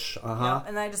Unwich. Yeah,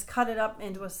 and I just cut it up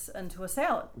into a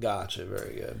salad. Gotcha,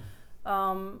 very good.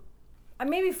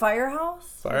 Maybe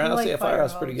Firehouse. Firehouse,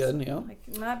 Firehouse, pretty good. Yeah, like,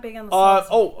 not big on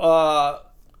the.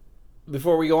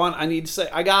 Before we go on, I need to say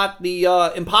I got the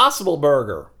Impossible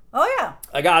Burger. Oh, yeah.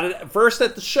 I got it first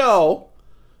at the show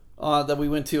that we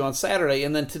went to on Saturday,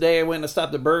 and then today I went and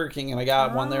stopped at Burger King, and I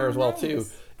got one there as well, too.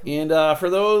 And for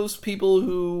those people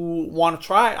who want to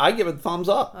try it, I give it a thumbs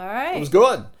up. All right. It was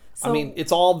good. So, I mean,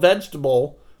 it's all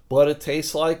vegetable, but it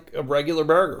tastes like a regular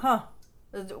burger. Huh.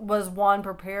 Was one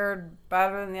prepared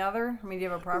better than the other? I mean, do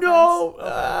you have a preference? No.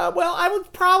 Okay. Well, I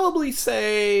would probably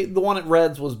say the one at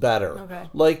Red's was better. Okay.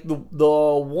 Like the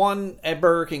one at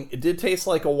Burger King, it did taste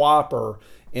like a Whopper.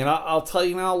 And I'll tell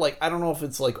you now, like, I don't know if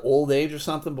it's like old age or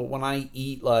something, but when I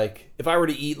eat, like, if I were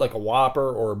to eat like a Whopper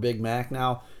or a Big Mac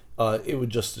now, it would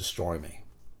just destroy me.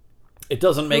 It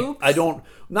doesn't make,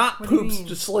 not poops,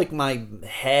 just like my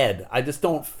head. I just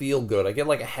don't feel good. I get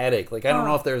like a headache. Like, I don't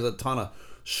know if there's a ton of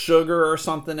sugar or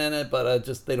something in it, but I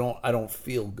don't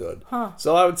feel good. Huh.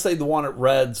 So I would say the one at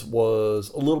Red's was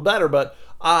a little better, but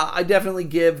I definitely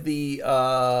give the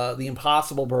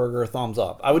Impossible Burger a thumbs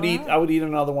up. I would eat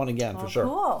another one again for sure.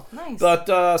 Cool, nice.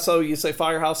 But so you say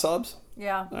Firehouse subs?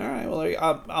 Yeah. All right. Well,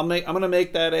 I'm gonna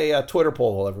make that a Twitter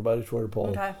poll. Everybody, Twitter poll.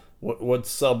 Okay. What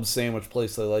sub sandwich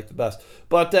place they like the best?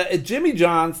 But at Jimmy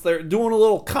John's, they're doing a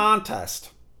little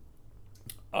contest.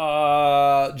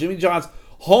 Jimmy John's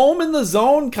Home in the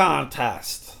Zone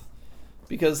contest.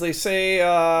 Because they say,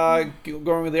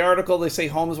 going with the article, they say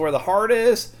home is where the heart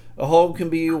is. A home can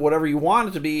be whatever you want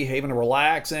it to be, haven to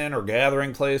relax in or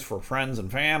gathering place for friends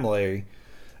and family.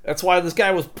 That's why this guy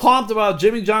was pumped about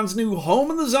Jimmy John's new Home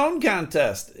in the Zone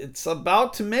contest. It's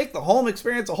about to make the home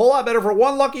experience a whole lot better for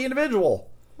one lucky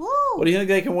individual. Woo. What do you think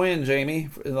they can win, Jamie,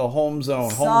 in the home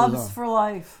zone? Subs for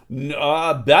life.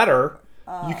 Better.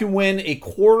 You can win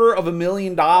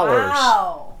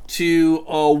 $250,000 to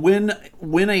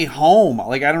win a home.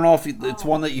 Like, I don't know if it's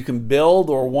one that you can build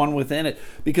or one within it.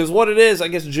 Because what it is, I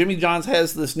guess Jimmy John's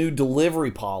has this new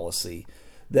delivery policy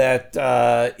that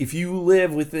if you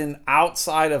live within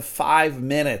outside of 5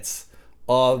 minutes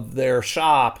of their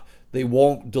shop, they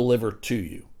won't deliver to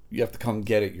you. You have to come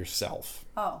get it yourself.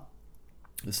 Oh.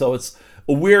 So it's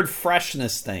a weird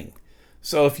freshness thing.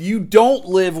 So if you don't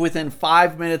live within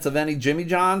 5 minutes of any Jimmy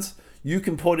John's, you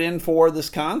can put in for this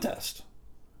contest.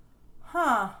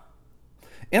 Huh.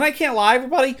 And I can't lie,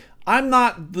 everybody, I'm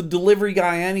not the delivery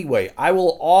guy anyway. I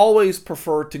will always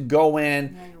prefer to go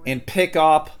in and pick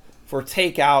up for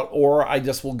takeout, or I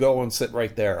just will go and sit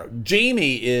right there.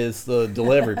 Jamie is the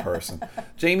delivery person.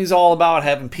 Jamie's all about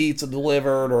having pizza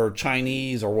delivered or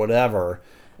Chinese or whatever.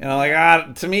 You know,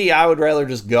 like, to me, I would rather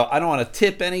just go. I don't want to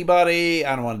tip anybody.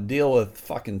 I don't want to deal with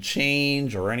fucking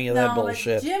change or any of that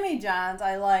bullshit. Like Jimmy John's,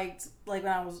 I liked, like,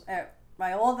 when I was at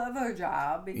my old other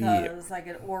job, because I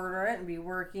could order it and be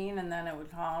working, and then it would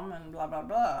come and blah, blah,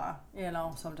 blah, you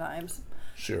know, sometimes.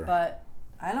 Sure. But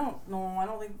I don't know. I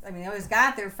don't think, I mean, I always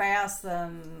got there fast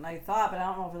than I thought, but I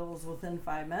don't know if it was within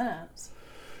 5 minutes.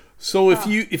 So if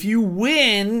you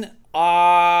win,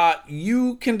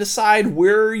 you can decide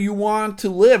where you want to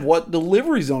live, what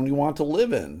delivery zone you want to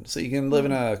live in. So you can live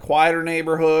in a quieter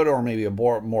neighborhood or maybe a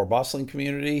more bustling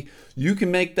community. You can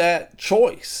make that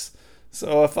choice.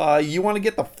 So if you want to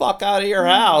get the fuck out of your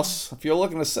house, if you're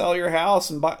looking to sell your house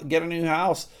and get a new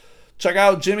house, check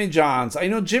out Jimmy John's. I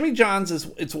know Jimmy John's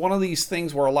it's one of these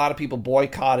things where a lot of people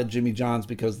boycotted Jimmy John's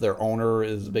because their owner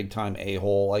is a big time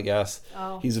a-hole, I guess.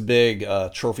 Oh. He's a big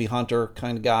trophy hunter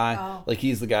kind of guy. Oh. Like,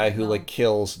 he's the guy who like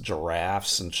kills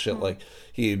giraffes and shit. Like,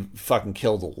 he fucking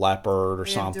killed a leopard or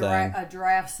something. A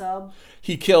giraffe sub.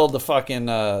 He killed the fucking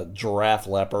giraffe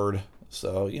leopard.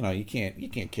 So, you know, you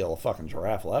can't kill a fucking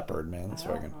giraffe leopard, man. That's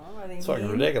fucking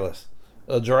ridiculous.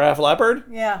 A giraffe leopard?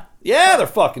 Yeah. Yeah, they're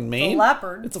fucking mean. It's a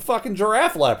leopard. It's a fucking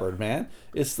giraffe leopard, man.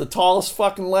 It's the tallest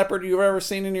fucking leopard you've ever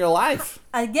seen in your life.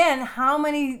 Again,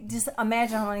 just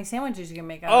imagine how many sandwiches you can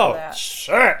make out of that. Oh,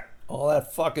 shit. All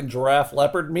that fucking giraffe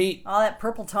leopard meat. All that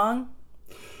purple tongue.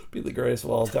 Be the greatest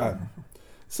of all time.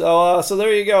 So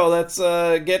there you go. Let's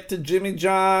get to Jimmy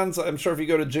John's. I'm sure if you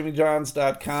go to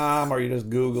jimmyjohns.com or you just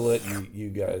Google it, you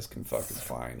guys can fucking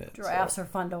find it. Giraffes are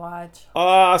fun to watch.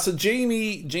 So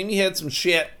Jamie had some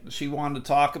shit she wanted to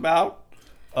talk about.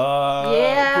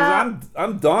 Yeah. Because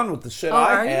I'm done with the shit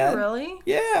I had. Are you really?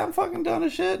 Yeah, I'm fucking done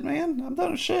with shit, man. I'm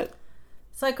done with shit.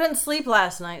 So I couldn't sleep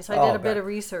last night, so I did a bit of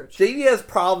research. Jamie has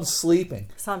problems sleeping.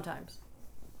 Sometimes.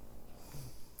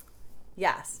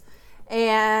 Yes.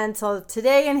 And so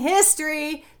today in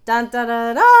history, dun da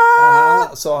da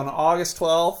da. So on August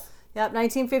 12th. Yep,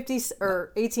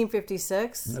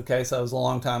 1856. Okay, so that was a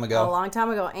long time ago. A long time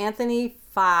ago. Anthony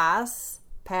Foss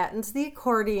patents the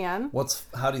accordion.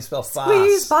 How do you spell Foss?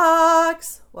 Squeeze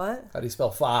box. What? How do you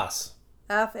spell Foss?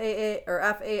 F-A-A or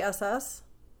F-A-S-S.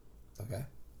 Okay.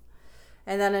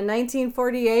 And then in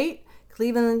 1948,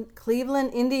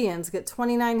 Cleveland Indians get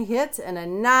 29 hits in a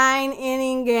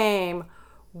 9-inning game.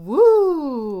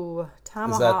 Woo!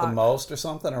 Tomahawk. Is that the most or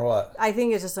something, or what? I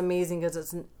think it's just amazing because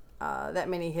it's that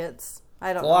many hits.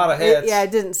 I don't know. A lot of hits.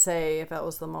 It didn't say if that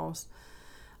was the most.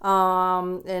 In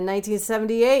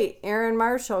 1978, Aaron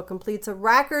Marshall completes a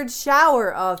record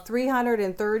shower of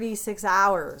 336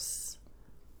 hours.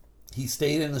 He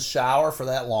stayed in the shower for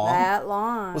that long? That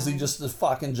long. Was he just a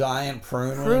fucking giant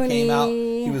prune when he came out?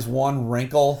 He was one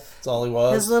wrinkle. That's all he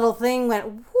was. His little thing went,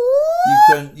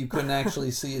 whoop. You couldn't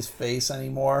actually see his face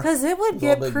anymore? Because it would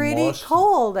get pretty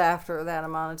cold after that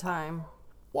amount of time.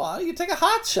 Well, you take a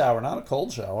hot shower, not a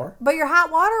cold shower. But your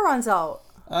hot water runs out.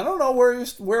 I don't know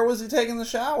where was he taking the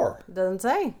shower? Doesn't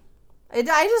say. I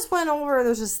just went over,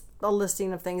 there's just a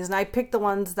listing of things, and I picked the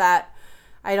ones that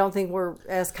I don't think were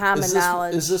as common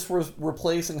knowledge. Is this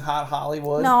replacing Hot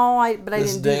Hollywood? No, but I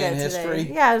didn't do that today. History?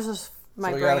 Yeah, it's just my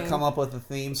brain. So we got to come up with a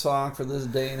theme song for this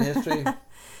day in history.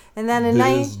 And then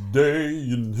this day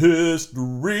in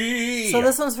history. So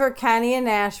this one's for Kenny in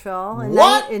Nashville. In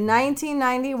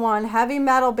 1991, heavy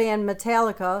metal band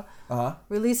Metallica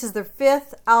releases their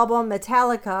fifth album,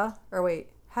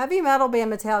 heavy metal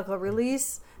band Metallica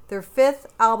release their fifth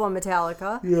album,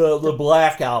 Metallica. Yeah, the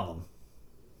Black Album.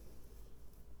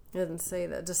 It doesn't say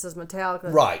that. It just says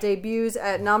Metallica. Right. Debuts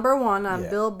at number 1 on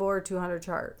Billboard 200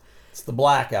 chart. It's the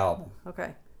Black Album.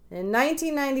 Okay. In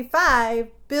 1995,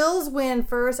 Bills win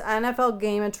first NFL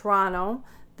game in Toronto.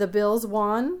 The Bills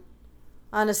won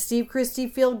on a Steve Christie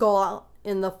field goal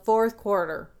in the fourth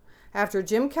quarter. After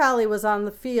Jim Kelly was on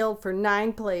the field for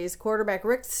 9 plays, quarterback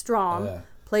Rick Strong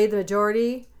played the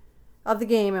majority of the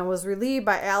game and was relieved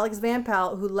by Alex Van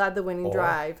Pelt, who led the winning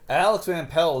drive. Alex Van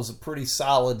Pelt was a pretty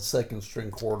solid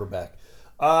second-string quarterback.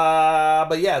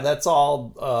 But yeah, that's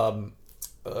all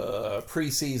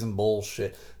preseason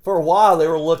bullshit. For a while, they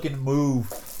were looking to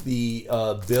move the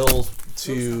Bills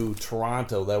to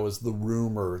Toronto. That was the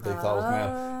rumor they thought was going to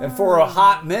happen. And for a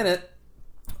hot minute,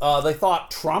 they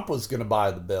thought Trump was going to buy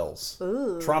the Bills.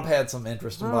 Ooh. Trump had some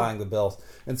interest in buying the Bills.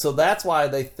 And so that's why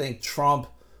they think Trump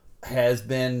has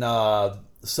been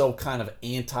so kind of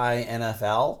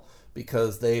anti-NFL,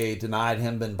 because they denied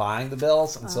him been buying the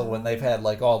Bills. And so when they've had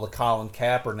like all the Colin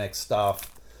Kaepernick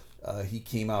stuff, he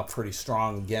came out pretty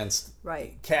strong against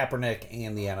Kaepernick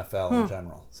and the NFL in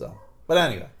general. So, but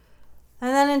anyway. And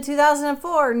then in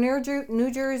 2004,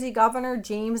 New Jersey Governor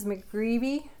James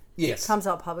McGreevey comes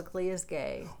out publicly as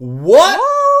gay. What?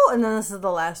 Whoa! And then this is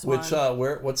the last one. Which,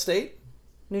 what state?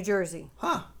 New Jersey.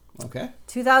 Huh. Okay.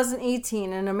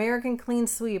 2018, an American clean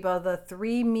sweep of the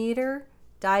 3-meter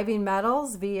diving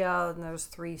medals via, and there's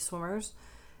 3 swimmers,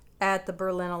 at the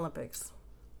Berlin Olympics.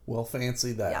 Well,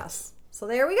 fancy that. Yes. So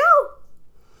there we go.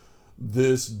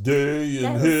 This day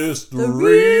in history.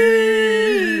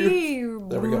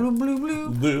 There we go.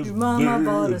 This your mama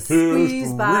bought a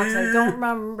squeeze box. I don't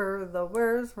remember the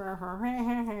words.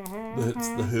 It's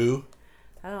the Who.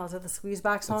 I don't know. Is it the squeeze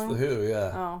box song? It's the Who,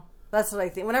 yeah. Oh. That's what I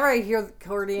think. Whenever I hear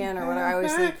accordion or whatever, I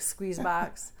always think squeeze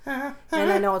box. And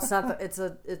I know it's not. It's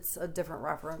a different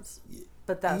reference.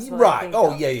 But that's what I think.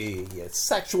 Oh, yeah.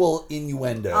 Sexual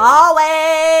innuendo.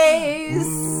 Always.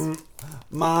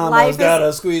 Mama's got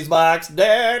a squeeze box.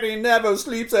 Daddy never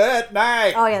sleeps at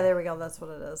night. Oh, yeah, there we go. That's what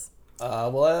it is.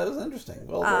 Well, that was interesting.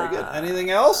 Well, very good.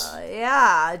 Anything else?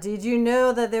 Yeah. Did you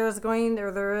know that there is going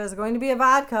to be a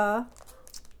vodka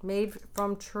made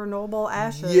from Chernobyl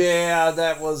ashes? Yeah,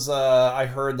 that was. I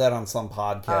heard that on some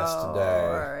podcast today.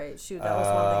 All right, shoot, that was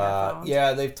one thing I found.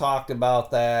 Yeah, they've talked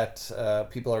about that.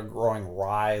 People are growing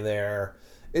rye there.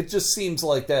 It just seems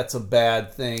like that's a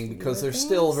bad thing because there's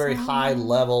still a very high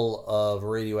level of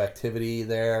radioactivity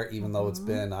there, even though it's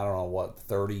been, I don't know, what,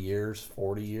 30 years,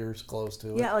 40 years close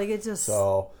to it? Yeah, like it just...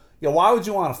 So, yeah, why would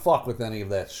you want to fuck with any of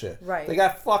that shit? Right. They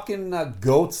got fucking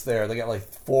goats there. They got like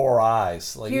 4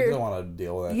 eyes. Like, you don't want to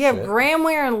deal with that shit. You have gram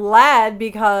wearing lead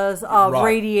because of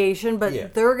radiation,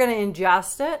 but they're going to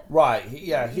ingest it. Right.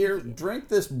 Yeah, here, drink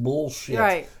this bullshit.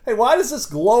 Right. Hey, why does this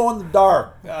glow in the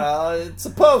dark? It's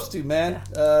supposed to, man.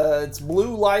 It's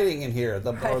blue lighting in here, or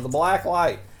the black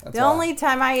light. That's the only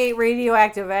time I ate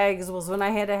radioactive eggs was when I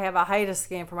had to have a HIDA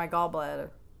scan for my gallbladder.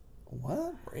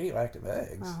 What? Radioactive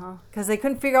eggs? Because they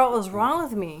couldn't figure out what was wrong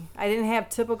with me. I didn't have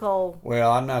typical...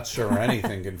 Well, I'm not sure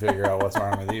anything can figure out what's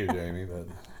wrong with you, Jamie, but...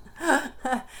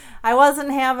 I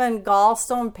wasn't having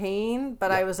gallstone pain,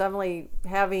 but I was definitely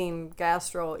having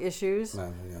gastro issues.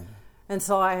 And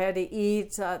so I had to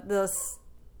eat this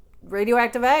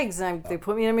radioactive eggs, and they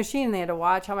put me in a machine, and they had to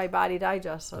watch how my body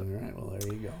digests it. All right, well,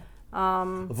 there you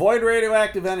go. Avoid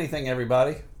radioactive anything,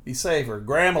 everybody. Be safer.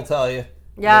 Graham will tell you.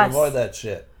 Yes. Avoid that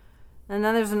shit. And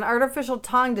then there's an artificial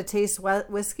tongue to taste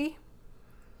whiskey.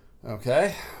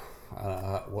 Okay.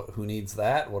 Who needs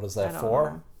that? What is that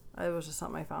for? Know. It was just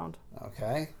something I found.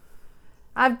 Okay.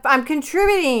 I'm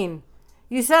contributing.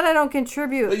 You said I don't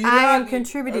contribute. I am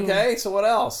contributing. Okay, so what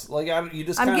else? Like you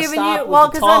just kind of stopped you, with well,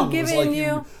 the tongue. I'm giving like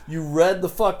you. You read the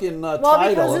fucking title. Well,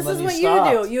 because this is what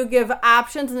stopped. you do. You give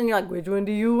options, and then you're like, which one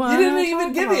do you want? You didn't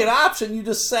even give me an option. You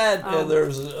just said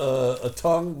there's a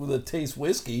tongue that tastes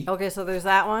whiskey. Okay, so there's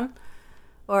that one,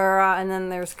 or and then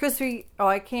there's crispy. Oh,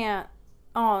 I can't.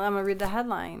 Oh, I'm gonna read the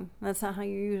headline. That's not how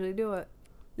you usually do it.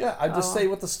 Yeah, I just say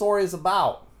what the story is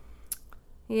about.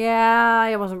 Yeah,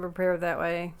 I wasn't prepared that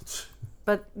way.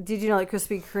 But did you know that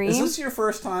Krispy Kreme... Is this your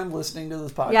first time listening to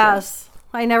this podcast? Yes.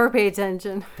 I never pay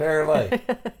attention. Apparently.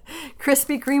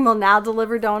 Krispy Kreme will now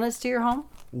deliver donuts to your home.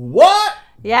 What?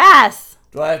 Yes.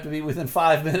 Do I have to be within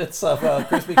 5 minutes of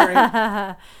Krispy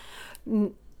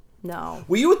Kreme? No.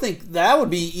 Well, you would think that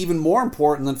would be even more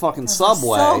important than fucking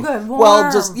Subway. So good, warm.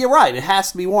 Well, you're right. It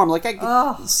has to be warm. Like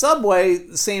Subway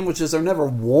sandwiches are never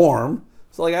warm.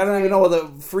 So like I don't even know whether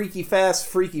freaky fast,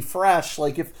 freaky fresh.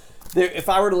 Like if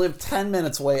I were to live 10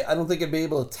 minutes away, I don't think I'd be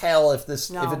able to tell if it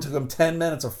took them 10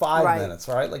 minutes or 5 minutes,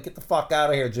 right? Like, get the fuck out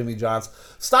of here, Jimmy Johns.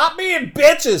 Stop being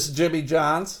bitches, Jimmy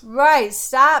Johns. Right.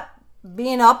 Stop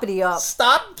being uppity up.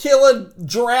 Stop killing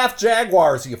giraffe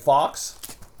jaguars, you fox.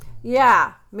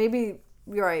 Yeah. Maybe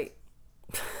you're right.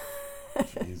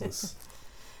 Jesus.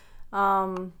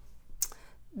 The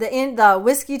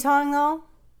whiskey tongue, though,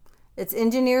 its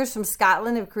engineers from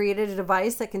Scotland have created a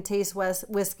device that can taste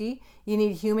whiskey. You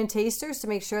need human tasters to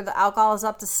make sure the alcohol is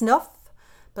up to snuff.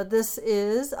 But this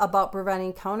is about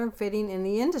preventing counterfeiting in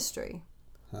the industry.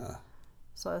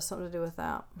 So it has something to do with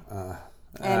that.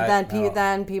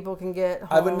 Then people can get home.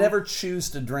 I would never choose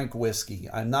to drink whiskey.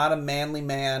 I'm not a manly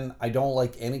man. I don't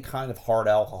like any kind of hard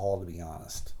alcohol, to be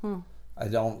honest.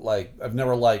 I've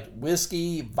never liked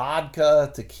whiskey,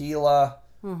 vodka, tequila,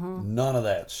 none of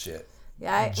that shit.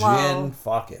 Gin,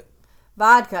 fuck it.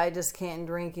 Vodka, I just can't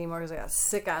drink anymore because I got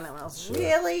sick on it when I was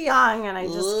really young, and I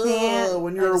just can't.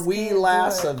 When you're a wee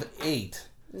lass of 8,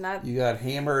 you got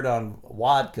hammered on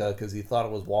vodka because you thought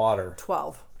it was water.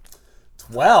 12.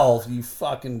 12? You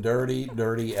fucking dirty,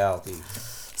 dirty Alkie.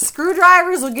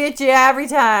 Screwdrivers will get you every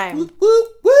time. Woo, woo,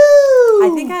 woo.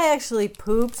 I think I actually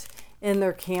pooped in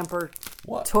their camper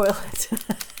toilet.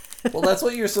 Well, that's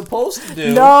what you're supposed to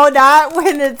do. No, not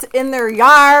when it's in their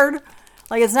yard.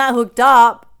 Like, it's not hooked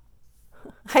up.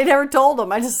 I never told them.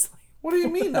 What do you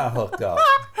mean not hooked up?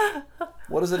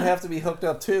 What does it have to be hooked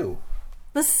up to?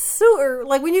 The sewer,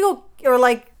 like when you go, or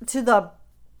like to the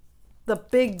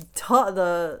big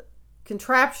the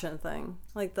contraption thing,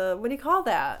 like what do you call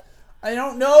that? I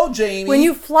don't know, Jamie. When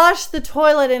you flush the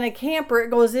toilet in a camper, it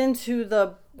goes into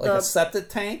the a septic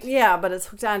tank. Yeah, but it's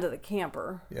hooked onto the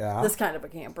camper. Yeah, this kind of a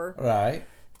camper. Right.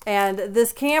 And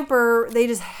this camper, they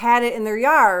just had it in their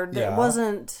yard. Yeah. It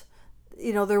wasn't,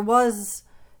 there was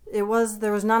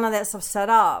none of that stuff set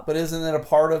up. But isn't it a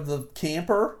part of the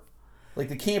camper? Like,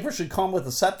 the camper should come with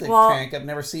a septic tank. I've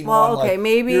never seen one like,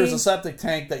 maybe here's a septic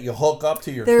tank that you hook up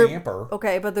to your camper.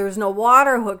 Okay, but there's no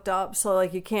water hooked up, so,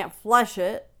 like, you can't flush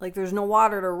it. Like, there's no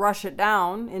water to rush it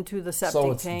down into the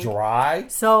septic tank. So it's dry?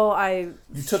 So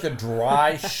You took a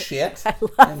dry shit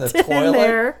in the toilet?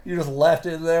 There. You just left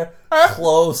it in there?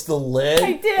 Closed the lid?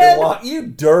 I did. You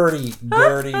dirty,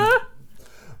 dirty...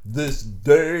 This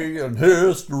day in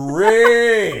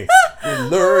history, we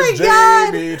learned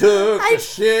Jamie took a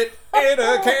shit in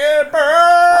a camper.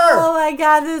 Oh my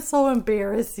God, this is so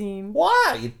embarrassing.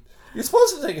 Why? You're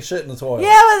supposed to take a shit in the toilet.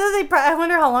 Yeah, but I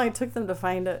wonder how long it took them to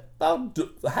find it. About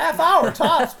a half hour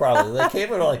tops, probably. They came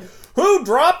in and were like, who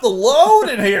dropped the load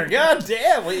in here? God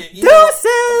damn.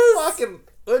 Deuces!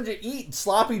 What'd you eat?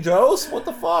 Sloppy Joes? What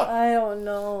the fuck? I don't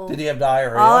know. Did he have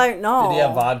diarrhea? No. Did he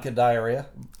have vodka diarrhea?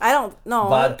 I don't know.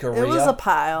 Vodka-rhea? It was a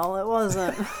pile. It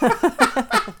wasn't.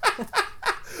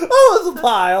 Oh, it was a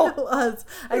pile. It was.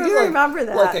 I do remember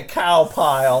that. Like a cow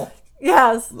pile.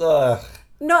 Yes. Ugh.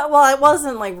 No, well, it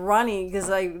wasn't like runny because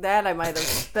I might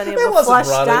have been able to flush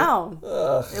down.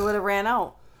 Ugh. It would have ran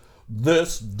out.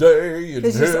 This day in history.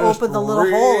 Because you just opened the little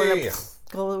hole and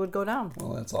it would go down.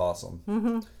 Well, that's awesome.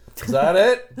 Mm-hmm. Is that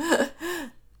it?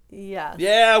 Yeah.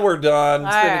 Yeah, we're done.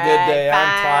 It's been a good day.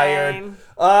 I'm tired.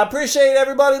 Appreciate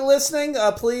everybody listening.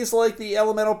 Please like the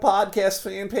Elemental Podcast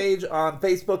fan page on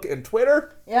Facebook and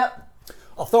Twitter. Yep.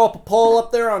 I'll throw up a poll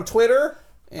up there on Twitter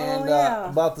and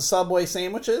about the Subway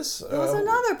sandwiches. There was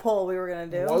another poll we were going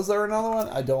to do. Was there another one?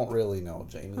 I don't really know,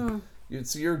 Jamie.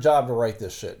 It's your job to write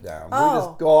this shit down. We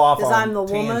just go off on I'm the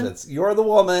tangents. Woman? You're the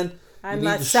woman. I'm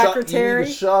the secretary. You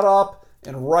need to shut up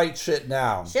and write shit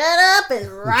down. Shut up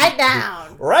and write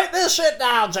down. Write this shit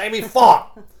down, Jamie.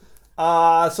 Fuck.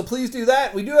 So please do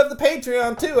that. We do have the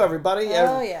Patreon too, everybody.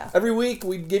 Every week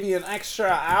we give you an extra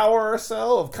hour or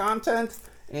so of content.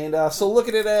 And so look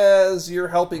at it as you're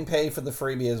helping pay for the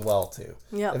freebie as well too.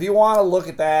 Yep. If you want to look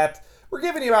at that, we're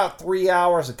giving you about 3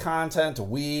 hours of content a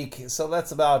week. So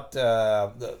that's about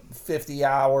 50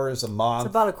 hours a month.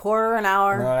 It's about a quarter an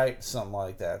hour. Right, something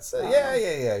like that. So yeah.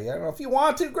 I don't know. If you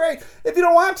want to, great. If you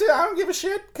don't want to, I don't give a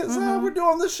shit because we're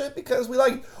doing this shit because we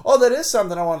like. Oh, that is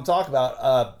something I want to talk about.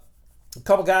 A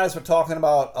couple guys were talking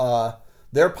about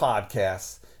their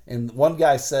podcasts, and one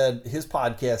guy said his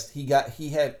podcast he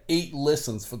had 8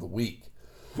 listens for the week,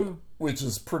 which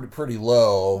is pretty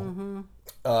low. Mm-hmm.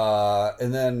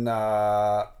 And then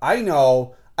I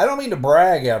don't mean to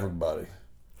brag, everybody.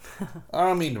 I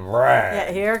don't mean to brag.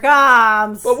 Yeah, here it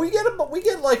comes. But we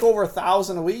get like over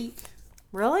 1,000 a week.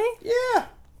 Really? Yeah.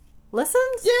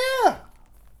 Listens? Yeah.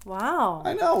 Wow.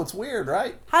 I know, it's weird,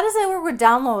 right? How does that work with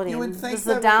downloading? You would think does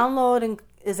the download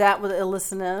is that what a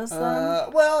listen is?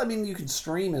 Well, I mean, you can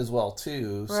stream as well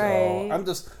too. So right.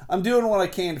 I'm doing what I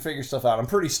can to figure stuff out. I'm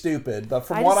pretty stupid, but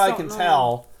from what I can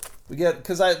tell, we get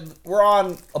because we're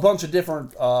on a bunch of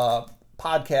different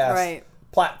podcast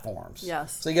platforms.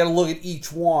 Yes. So you got to look at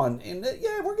each one, and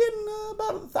we're getting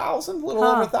about 1,000, a little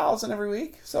over 1,000 every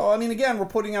week. So I mean, again, we're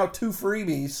putting out 2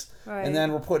 freebies, and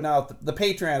then we're putting out the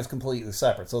Patreon is completely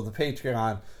separate. So the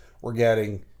Patreon we're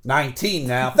getting 19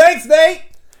 now. Thanks, Nate.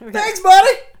 Thanks,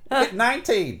 buddy. Hit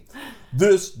 19.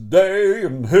 This day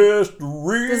in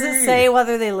history. Does it say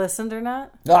whether they listened or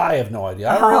not? I have no idea.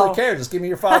 I don't really care. Just give me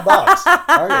your $5.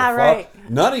 Right.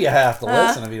 None of you have to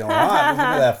listen if you don't want. Just give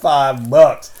me that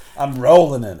 $5. I'm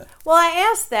rolling in it. Well, I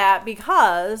asked that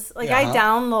because, like, I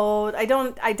download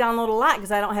a lot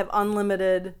because I don't have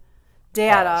unlimited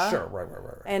data. Sure, right.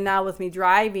 And now with me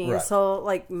driving, so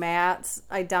like Matt's,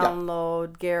 I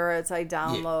download, Garrett's, I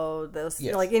download this,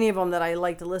 like any of them that I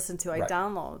like to listen to, I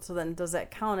download. So then, does that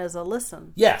count as a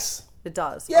listen? Yes, it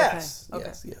does. Yes,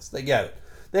 okay. Yes, they get it.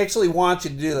 They actually want you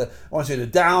to do that. They want you to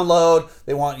download.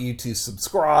 They want you to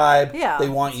subscribe. Yeah, they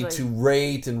want you to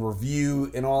rate and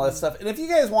review and all that stuff. And if you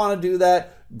guys want to do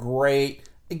that, great.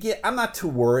 Again, I'm not too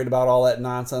worried about all that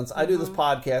nonsense. I do this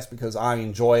podcast because I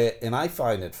enjoy it and I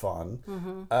find it fun.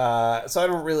 So I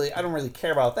don't really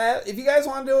care about that. If you guys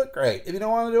want to do it, great. If you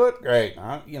don't want to do it, great.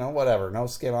 Whatever. No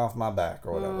skin off my back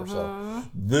or whatever. So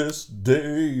this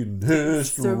day in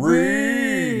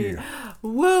history.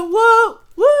 Woo woo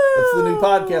woo. That's the new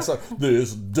podcast song.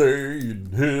 This day in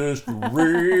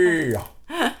history.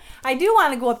 I do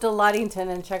want to go up to Ludington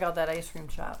and check out that ice cream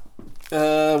shop.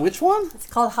 Which one? It's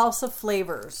called House of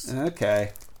Flavors.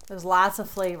 Okay. There's lots of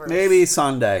flavors. Maybe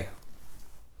Sunday.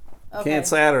 Okay. Can't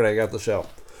Saturday. I got the show.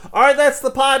 All right, that's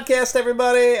the podcast,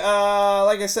 everybody.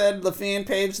 Like I said, the fan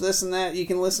page, this and that. You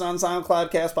can listen on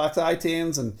SoundCloud, CastBox,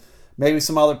 iTunes, and maybe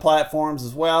some other platforms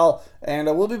as well. And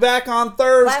we'll be back on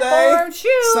Thursday.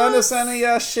 Send us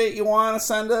any shit you want to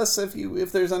send us.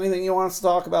 If there's anything you want us to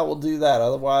talk about, we'll do that.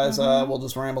 Otherwise, we'll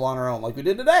just ramble on our own like we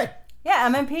did today. Yeah,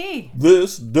 MMP.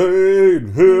 This day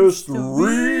in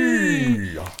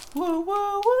history. Woo, woo,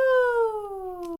 woo.